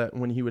room so that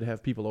when he would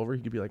have people over,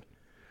 he could be like,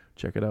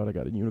 check it out, I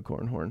got a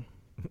unicorn horn.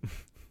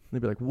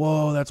 They'd be like,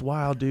 whoa, that's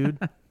wild, dude.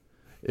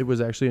 It was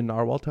actually a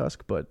narwhal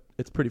tusk, but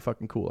it's pretty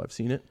fucking cool. I've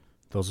seen it.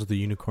 Those are the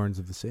unicorns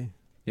of the sea.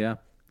 Yeah.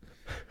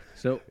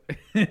 So,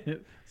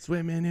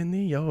 Swimming in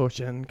the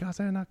ocean,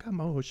 causing a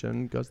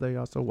commotion, because they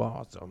are so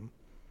awesome.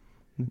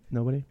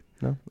 Nobody?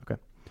 No? Okay.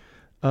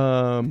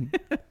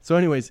 So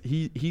anyways,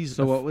 he's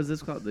so what was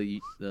this called? The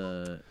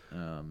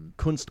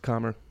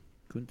Kunstkammer.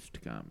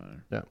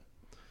 Kunstkammer.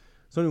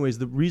 So anyways,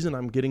 the reason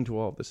I'm getting to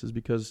all of this is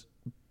because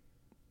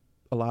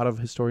a lot of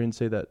historians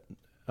say that,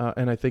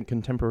 and I think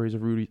contemporaries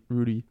of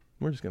Rudy,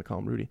 we're just going to call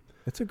him Rudy.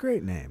 It's a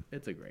great name.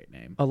 It's a great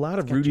name. A lot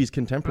of catchy. Rudy's I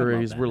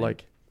contemporaries love that were name.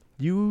 like,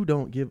 you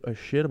don't give a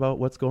shit about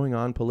what's going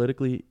on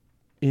politically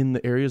in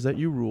the areas that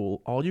you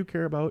rule. All you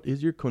care about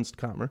is your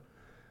Kunstkammer.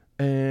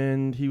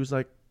 And he was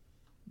like,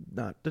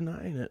 not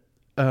denying it.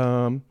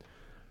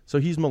 So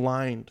he's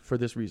maligned for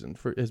this reason,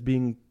 as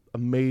being a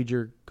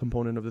major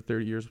component of the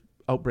 30 years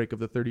outbreak of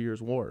the 30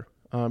 Years' War,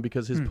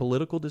 because his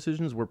political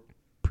decisions were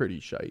pretty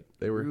shite.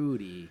 They were.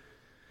 Rudy.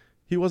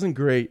 He wasn't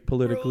great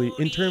politically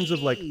in terms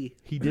of like he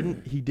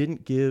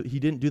didn't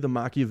do the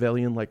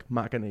Machiavellian like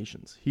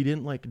machinations. He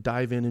didn't like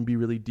dive in and be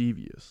really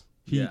devious.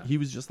 He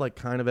was just like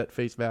kind of at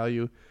face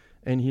value,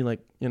 And he like,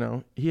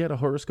 he had a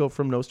horoscope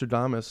from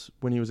Nostradamus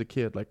when he was a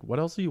kid. Like, what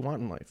else do you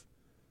want in life?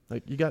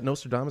 Like, you got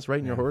Nostradamus right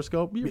in your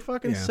horoscope. You're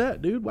fucking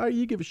set, dude. Why do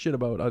you give a shit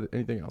about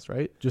anything else,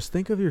 right? Just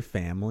think of your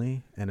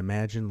family and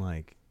imagine,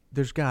 like,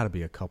 there's got to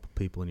be a couple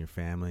people in your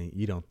family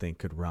you don't think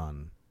could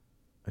run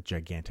a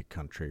gigantic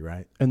country,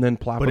 right? And then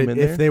plop But them in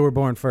there. if they were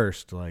born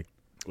first, like,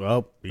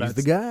 well, he's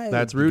the guy.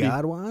 That's Rudy.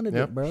 God wanted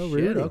it, bro. Shit,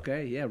 Rudy.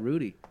 okay, yeah,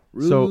 Rudy.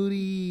 So-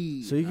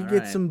 Rudy. So you can All get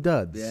right. some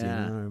duds.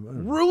 Yeah.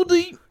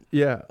 Rudy.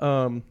 Yeah.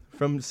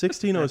 From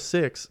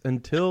 1606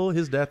 until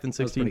his death in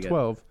That was pretty good.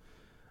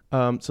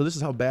 1612. So this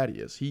is how bad he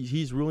is.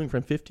 He's ruling from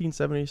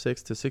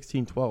 1576 to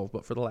 1612,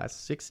 but for the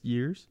last 6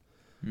 years,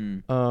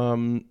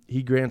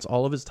 he grants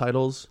all of his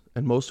titles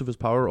and most of his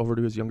power over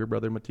to his younger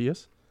brother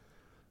Matthias.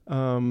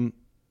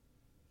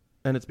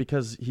 And it's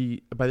because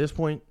by this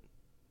point,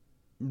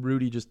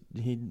 Rudy just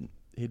he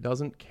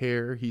doesn't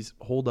care. He's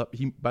holed up.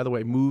 He, by the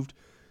way, moved.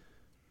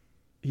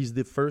 He's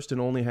the first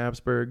and only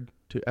Habsburg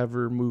to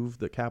ever move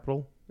the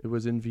capital. It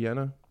was in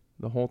Vienna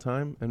the whole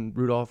time. And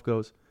Rudolf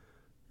goes,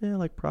 yeah, I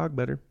like Prague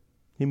better.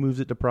 He moves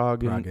it to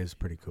Prague. Prague is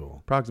pretty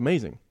cool. Prague's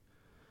amazing.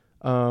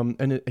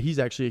 And he's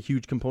actually a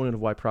huge component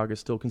of why Prague is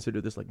still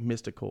considered this like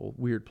mystical,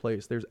 weird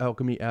place. There's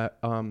Alchemy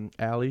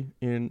Alley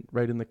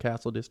right in the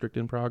castle district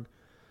in Prague.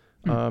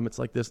 It's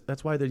like this.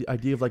 That's why the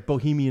idea of like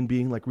Bohemian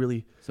being like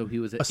really So he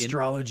was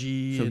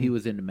astrology. So and- he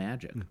was into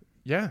magic.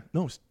 yeah,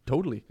 no,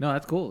 totally. No,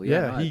 that's cool.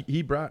 Yeah, Yeah,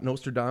 he brought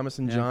Nostradamus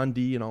and John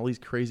Dee and all these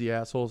crazy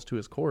assholes to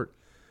his court.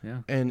 yeah.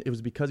 And it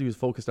was because he was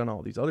focused on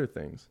all these other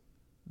things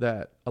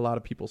that a lot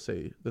of people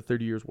say the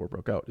 30 Years War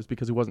broke out. Is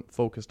because he wasn't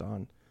focused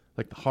on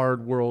like the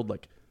hard world,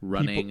 like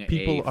Running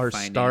people a are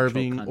financial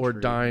starving or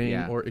country. dying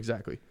Yeah. or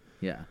exactly.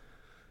 Yeah.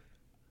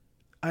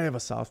 I have a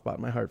soft spot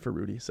in my heart for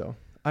Rudy, so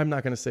I'm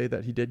not going to say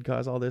that he did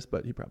cause all this,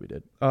 but he probably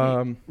did.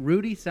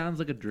 Rudy sounds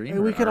like a dreamer. Hey,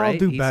 we could all right?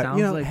 do He better.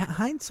 sounds like,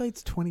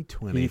 Hindsight's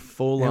 2020. He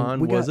full And on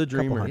we was got a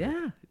dreamer. couple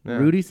yeah. Yeah.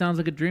 Rudy sounds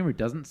like a dreamer.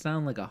 Doesn't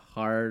sound like a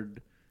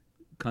hard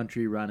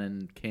country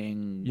running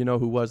king. You know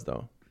who was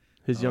though?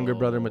 His younger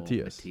brother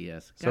Matthias.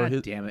 Matthias. So God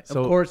his- damn it.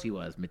 so of course he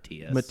was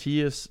Matthias.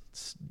 Matthias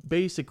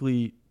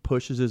basically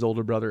pushes his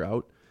older brother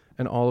out,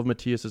 and all of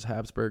Matthias's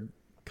Habsburg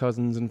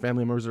cousins and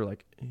family members are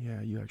like,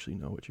 "Yeah, you actually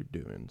know what you're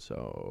doing."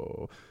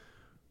 So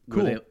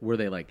cool. Were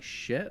they like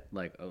shit?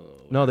 Like,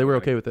 oh. No, they were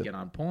gotta okay with it. Get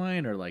on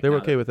point or like. They were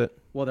nah, okay with it.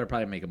 Well, they're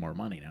probably making more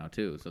money now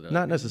too. So they're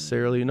Not like,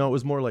 necessarily. No, it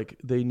was more like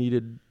they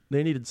needed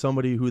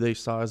somebody who they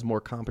saw as more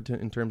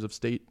competent in terms of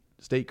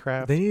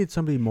statecraft. They needed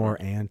somebody more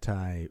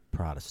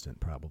anti-Protestant,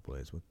 probably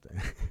is what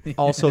they.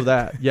 Also,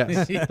 that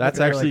yes, that's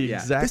They're actually like, yeah.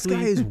 This exactly.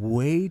 guy is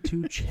way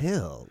too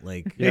chill.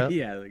 Like, Yeah.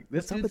 yeah. Like,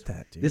 this what's up with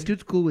that, dude? This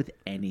dude's cool with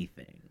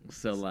anything.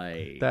 So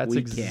like, That's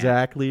we can't-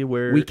 exactly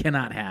where we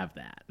cannot have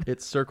that.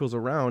 it circles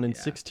around in Yeah.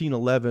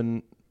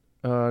 1611.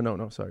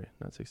 No, sorry,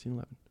 not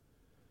 1611.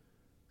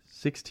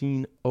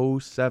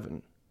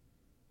 1607.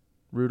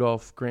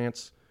 Rudolf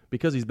grants,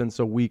 because he's been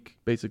so weak,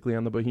 basically,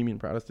 on the Bohemian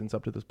Protestants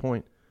up to this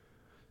point.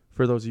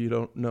 For those of you who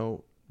don't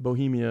know,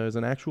 Bohemia is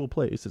an actual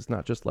place. It's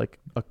not just like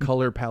a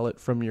color palette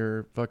from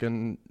your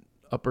fucking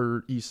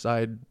Upper East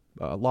Side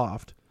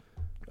loft.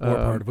 or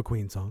part of a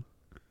Queen song.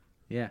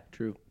 Yeah,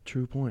 true.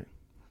 True point.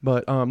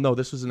 But no,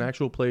 this was an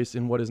actual place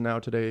in what is now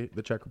today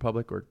the Czech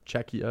Republic, or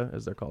Czechia,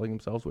 as they're calling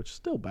themselves, which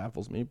still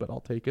baffles me, but I'll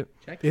take it.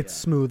 Check It's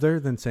smoother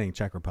than saying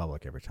Czech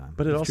Republic every time.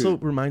 But it It's also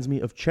true. reminds me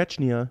of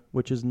Chechnya,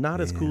 which is not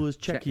as Yeah. cool as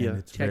And Czechia.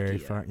 it's very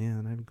Czechia. far. Yeah,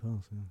 not even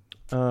close.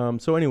 Yeah.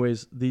 So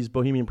anyways, these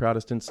Bohemian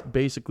Protestants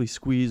basically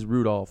squeeze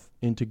Rudolf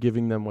into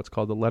giving them what's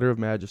called the Letter of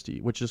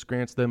Majesty, which just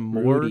grants them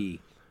more. Rudy.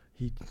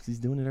 He's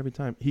doing it every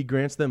time. He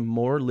grants them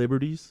more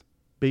liberties.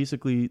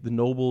 Basically, the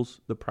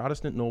nobles, the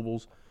Protestant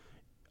nobles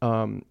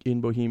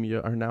in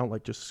Bohemia are now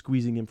like just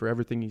squeezing him for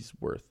everything he's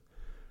worth.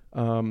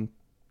 And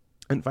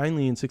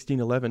finally in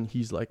 1611,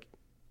 he's like,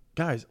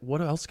 guys, what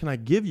else can I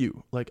give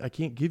you? Like, I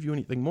can't give you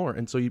anything more.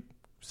 And so he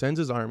sends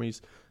his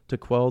armies to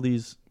quell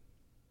these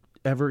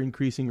ever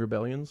increasing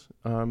rebellions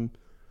from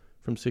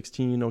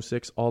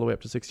 1606 all the way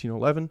up to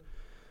 1611.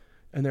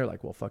 And they're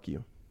like, well, fuck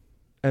you.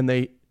 And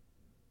they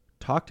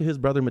talk to his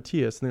brother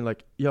Matthias, and they're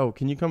like, yo,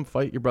 can you come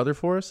fight your brother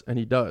for us? And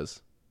he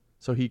does.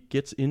 So he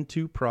gets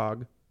into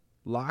Prague,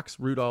 locks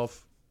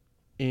Rudolf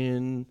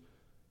in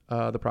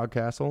the Prague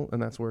castle,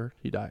 and that's where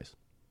he dies.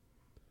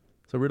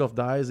 So Rudolf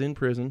dies in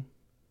prison.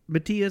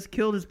 Matthias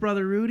killed his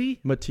brother Rudy.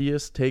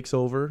 Matthias takes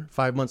over.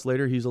 5 months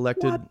later, he's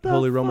elected What the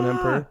Holy Roman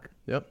Emperor. fuck?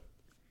 Yep.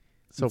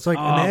 So It's like,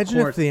 Oh, of imagine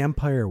if course. the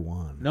Empire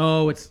won.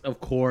 No, it's of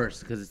course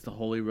because it's the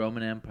Holy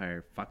Roman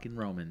Empire. Fucking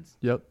Romans.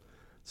 yep.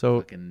 So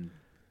Fucking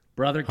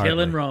brother Hardly.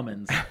 killing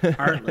Romans.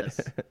 Heartless.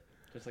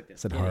 Just like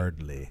this. Said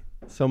hardly.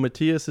 So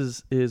Matthias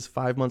is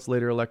 5 months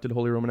later elected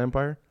Holy Roman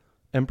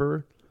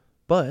Emperor.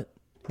 But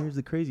here's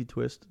the crazy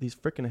twist. These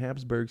frickin'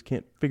 Habsburgs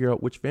can't figure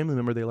out which family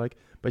member they like.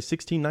 By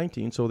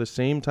 1619, so the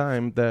same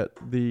time that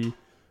the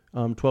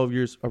 12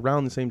 years,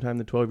 around the same time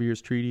the 12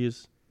 years treaty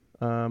is,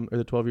 or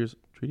the 12 years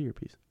treaty or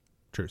peace?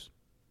 Truce.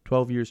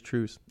 12 years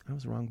truce. I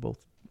was wrong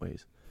both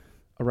ways.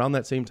 Around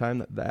that same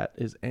time that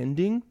is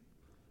ending,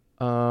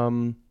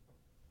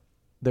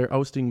 they're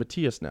ousting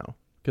Matthias now.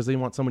 because they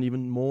want someone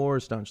even more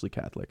staunchly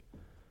Catholic.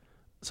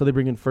 So they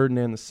bring in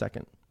Ferdinand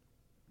II.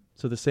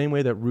 So the same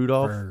way that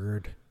Rudolph,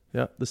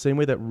 the same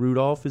way that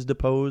Rudolph is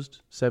deposed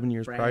 7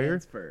 years prior,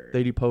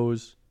 they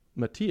depose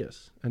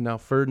Matthias, and now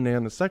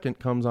Ferdinand II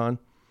comes on,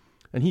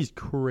 and he's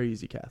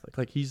crazy Catholic.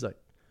 Like he's like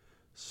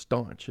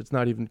staunch. It's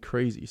not even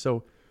crazy.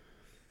 So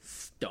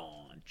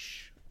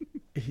staunch.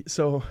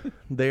 So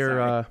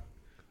they're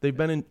they've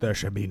been in. There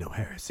should be no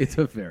heresy. It's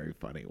a very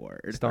funny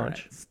word.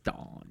 Staunch. Right.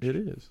 Staunch. It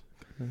is.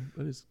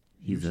 It is.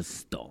 He's a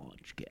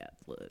staunch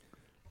Catholic.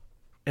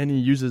 And he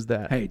uses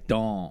that. Hey,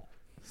 don't.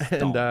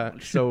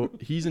 And so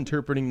he's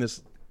interpreting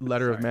this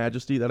letter of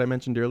majesty that I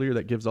mentioned earlier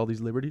that gives all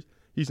these liberties.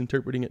 He's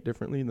interpreting it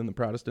differently than the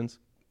Protestants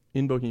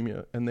in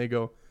Bohemia. And they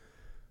go,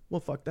 well,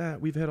 fuck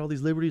that. We've had all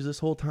these liberties this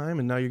whole time,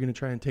 and now you're going to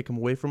try and take them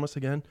away from us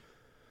again.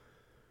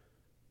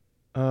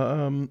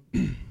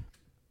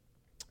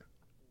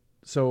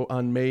 So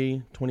on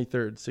May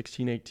 23rd,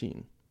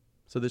 1618.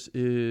 So this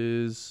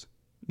is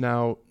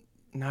now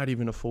not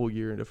even a full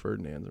year into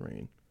Ferdinand's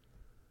reign.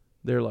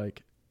 They're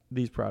like,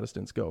 these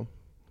Protestants go,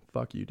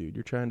 fuck you, dude.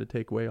 You're trying to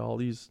take away all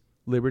these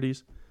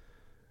liberties.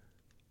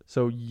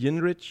 So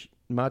Heinrich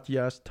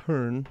Matthias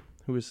Thurn,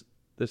 who is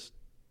this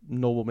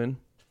nobleman,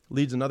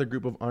 leads another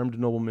group of armed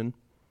noblemen.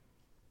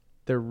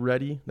 They're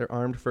ready. They're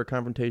armed for a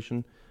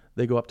confrontation.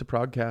 They go up to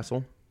Prague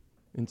Castle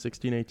in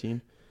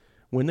 1618.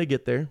 When they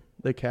get there,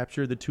 they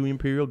capture the two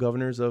imperial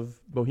governors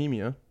of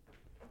Bohemia,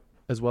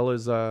 as well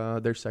as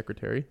their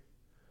secretary.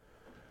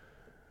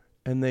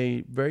 And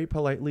they very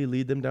politely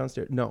lead them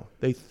downstairs. No,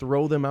 they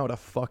throw them out a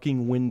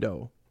fucking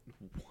window.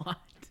 What?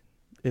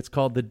 It's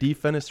called the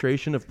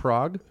defenestration of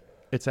Prague.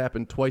 It's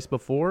happened twice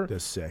before. The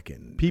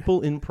second.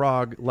 People in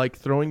Prague like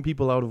throwing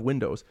people out of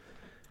windows.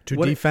 To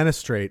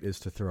defenestrate is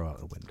to throw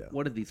out a window.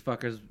 What did these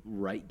fuckers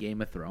write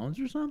Game of Thrones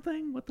or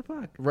something? What the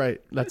fuck?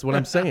 Right. That's what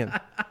I'm saying.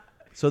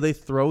 So they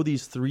throw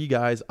these three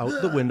guys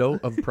out the window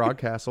of Prague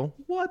Castle.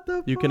 What the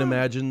fuck? You can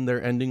imagine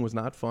their ending was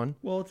not fun.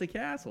 Well, it's a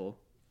castle.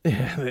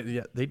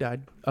 Yeah, they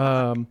died.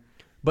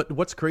 But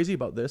what's crazy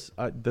about this,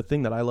 the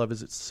thing that I love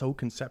is it's so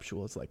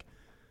conceptual. It's like,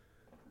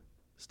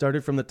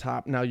 started from the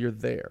top, now you're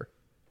there,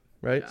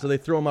 right? Yeah. So they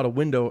throw them out a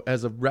window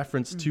as a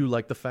reference to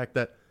like the fact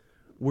that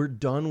we're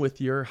done with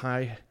your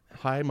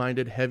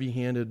high-minded,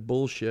 heavy-handed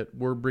bullshit.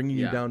 We're bringing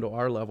you down to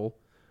our level.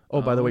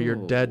 Oh, by the way,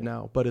 you're dead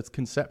now. But it's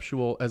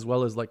conceptual as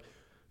well as like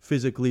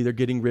physically they're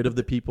getting rid of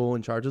the people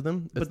in charge of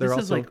them. But this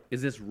is like,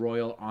 is this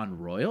royal on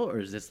royal, or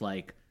is this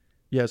like...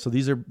 Yeah, so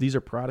these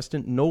are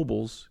Protestant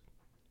nobles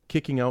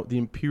kicking out the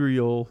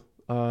imperial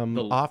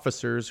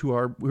officers who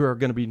are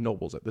going to be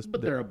nobles at this.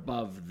 But they're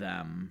above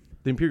them.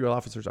 The imperial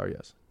officers are,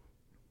 yes.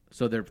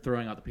 So they're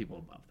throwing out the people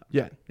above them.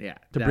 Yeah, yeah,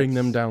 to bring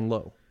them down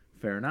low.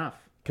 Fair enough.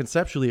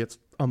 Conceptually, it's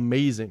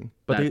amazing.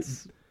 But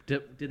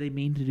did they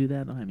mean to do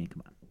that? I mean,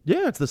 come on.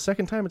 Yeah, it's the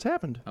second time it's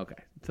happened.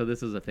 Okay, so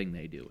this is a thing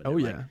they do. Oh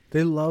yeah,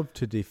 they love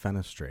to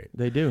defenestrate.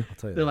 They do. I'll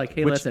tell you they're that. like,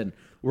 hey, listen,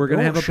 we're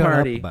gonna have a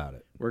party about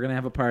it. We're gonna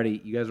have a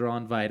party. You guys are all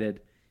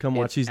invited. Come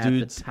watch these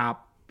dudes at the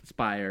top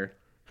spire.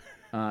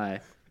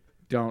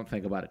 Don't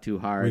think about it too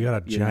hard. We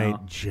got a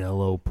giant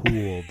Jello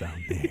pool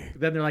down there.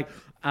 Then they're like,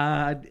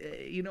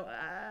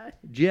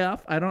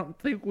 Jeff, I don't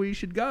think we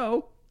should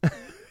go.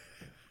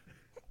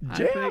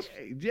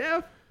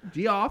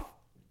 Geoff.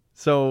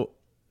 So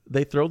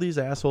they throw these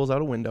assholes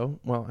out a window.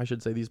 Well, I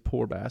should say these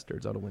poor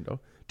bastards out a window.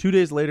 2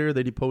 days later,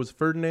 they depose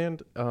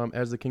Ferdinand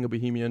as the king of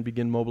Bohemia and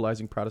begin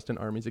mobilizing Protestant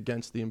armies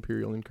against the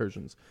imperial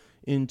incursions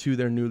into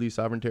their newly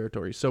sovereign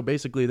territory. So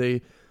basically,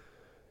 they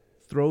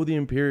throw the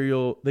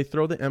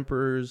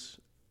emperor's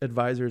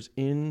advisors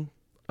in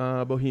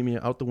Bohemia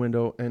out the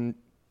window, and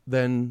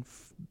then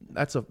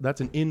that's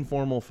an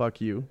informal fuck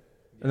you.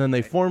 And then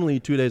they formally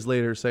 2 days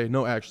later say,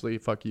 no, actually,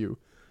 fuck you.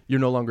 You're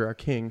no longer our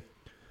king.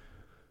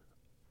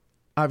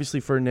 Obviously,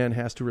 Ferdinand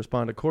has to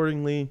respond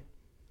accordingly.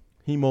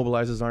 He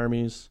mobilizes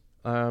armies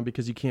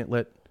because you can't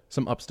let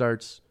some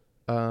upstarts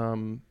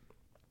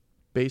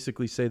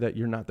basically say that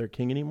you're not their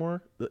king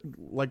anymore.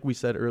 Like we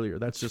said earlier,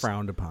 that's just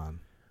frowned upon.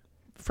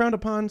 Frowned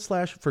upon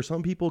 / for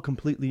some people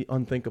completely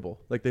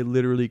unthinkable. Like they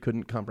literally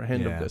couldn't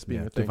comprehend of this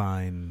being a thing.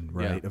 Divine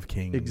right of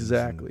kings.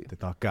 Exactly. They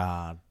thought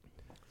God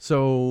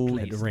so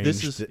had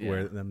arranged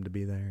them to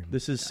be there.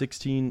 This is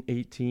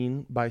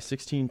 1618. By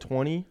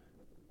 1620,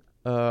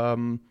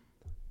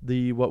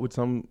 what would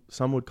some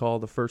would call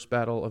the first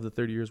battle of the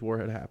 30 Years' War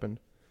had happened.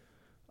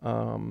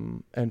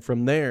 And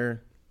from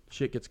there,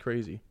 shit gets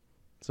crazy.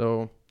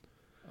 So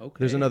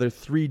there's another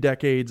 3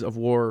 decades of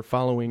war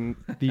following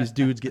these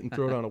dudes getting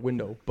thrown out a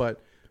window. But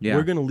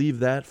we're going to leave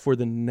that for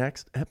the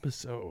next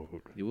episode.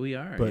 We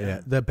are.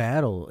 But the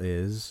battle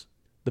is...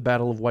 The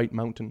Battle of White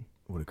Mountain.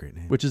 What a great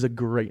name. Which is a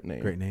great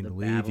name. Great name to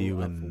leave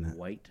you in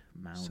White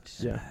Mountain.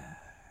 Yeah.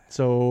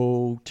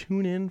 So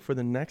tune in for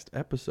the next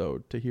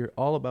episode to hear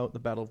all about the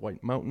Battle of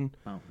White Mountain.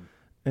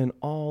 And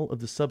all of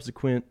the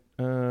subsequent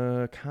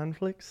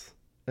conflicts,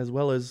 as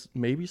well as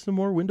maybe some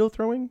more window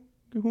throwing.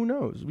 Who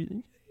knows?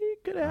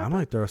 It could happen. I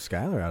might throw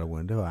Skylar out a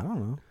window. I don't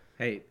know.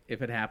 Hey,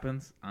 if it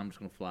happens, I'm just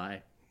going to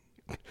fly.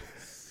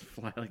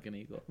 Fly like an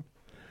eagle.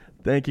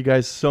 Thank you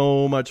guys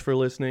so much for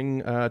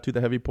listening to The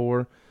Heavy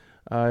Pour.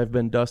 I've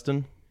been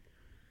Dustin.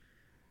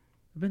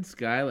 I've been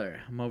Skylar.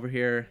 I'm over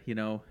here,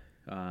 don't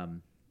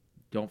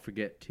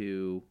forget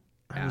to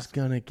I was ask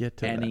going to get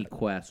to any that.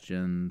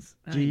 questions.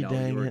 Gee,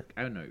 dang it.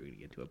 I know you were going to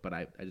get to it, but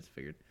I just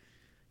figured,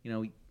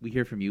 we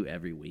hear from you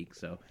every week,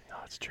 so. No,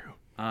 it's true.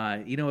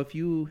 If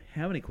you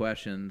have any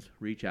questions,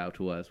 reach out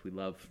to us. We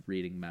love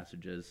reading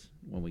messages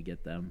when we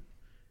get them.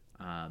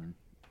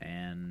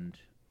 And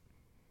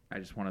I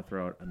just want to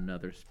throw out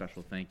another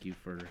special thank you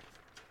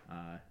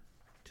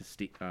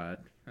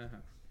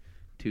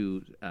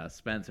to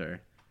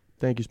Spencer,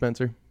 Thank you,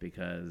 Spencer.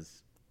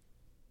 because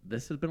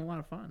this has been a lot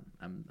of fun.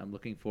 I'm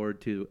looking forward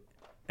to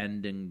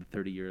ending the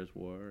 30 Years'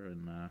 War,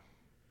 and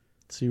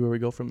See where we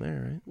go from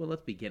there, right? well,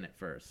 let's begin it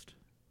first.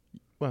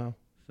 Wow,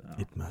 So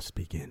It must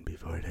begin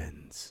before it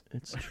ends.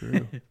 it's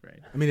true. right,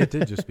 I mean, it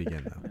did just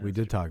begin, though. We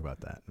did talk about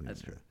that. I mean,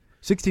 That's true.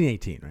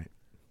 1618, right?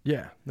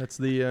 Yeah, that's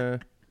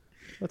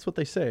that's what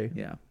they say.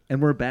 yeah,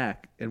 and we're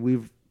back, and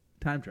we've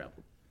time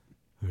traveled.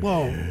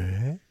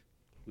 Whoa.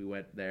 We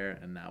went there,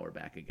 and now we're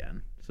back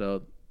again.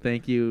 So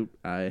thank you.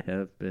 I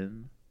have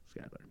been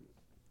Skylar.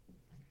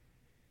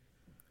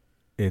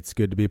 It's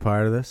good to be a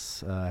part of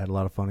this. I had a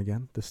lot of fun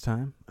again this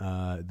time.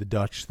 The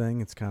Dutch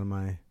thing, it's kind of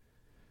my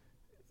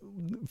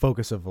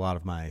focus of a lot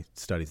of my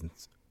studies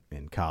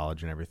in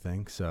college and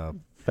everything. So I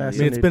mean,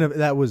 Fascinating.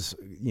 that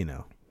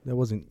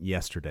wasn't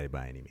yesterday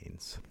by any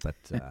means, but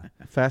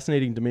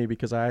Fascinating to me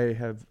because I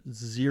have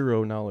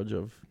zero knowledge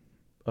of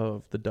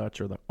the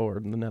Dutch or the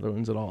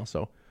Netherlands at all.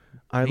 So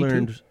I Me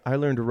too.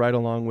 learned right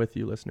along with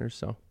you listeners.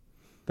 So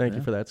thank you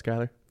Yeah. for that,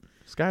 Skylar.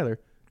 Skylar,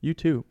 you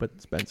too,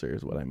 but Spencer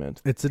is what I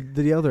meant. it's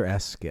the other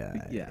S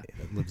guy Yeah.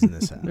 that lives in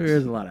this house. There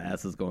is a lot of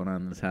S's going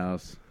on in this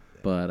house.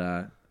 But,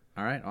 all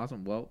right,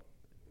 awesome. Well,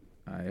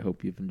 I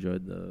hope you've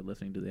enjoyed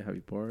listening to the Heavy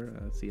Pour.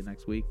 See you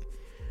next week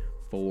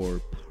for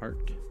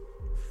part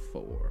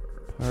 4.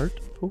 Part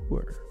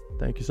 4.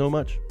 Thank you so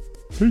much.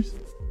 Peace.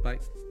 Bye.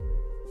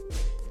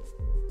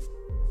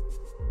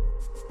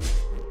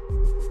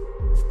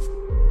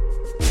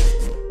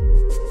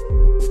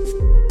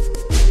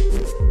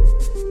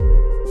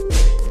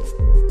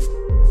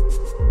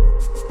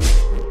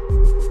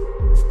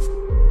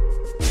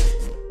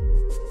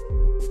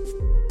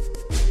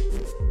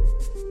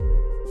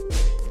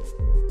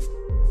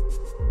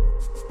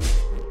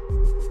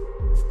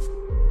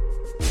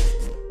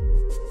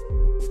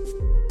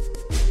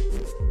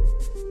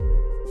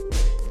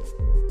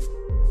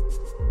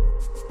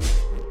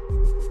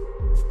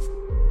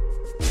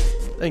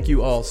 Thank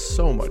you all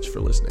so much for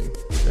listening.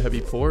 The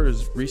Heavy Pour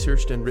is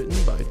researched and written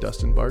by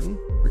Dustin Barton,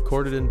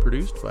 recorded and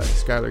produced by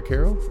Skylar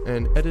Carroll,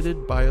 and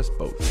edited by us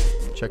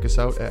both. Check us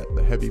out at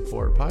The Heavy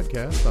Pour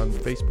Podcast on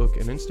Facebook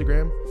and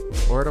Instagram,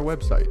 or at our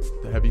website,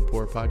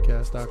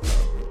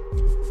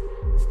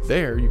 theheavypourpodcast.com.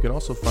 There, you can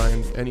also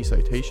find any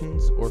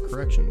citations or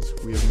corrections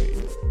we have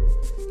made.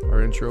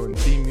 Our intro and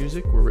theme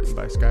music were written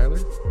by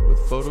Skylar, with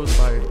photos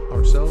by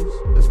ourselves,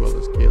 as well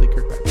as Kaylee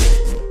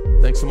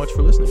Kirkpatrick. Thanks so much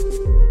for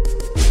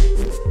listening.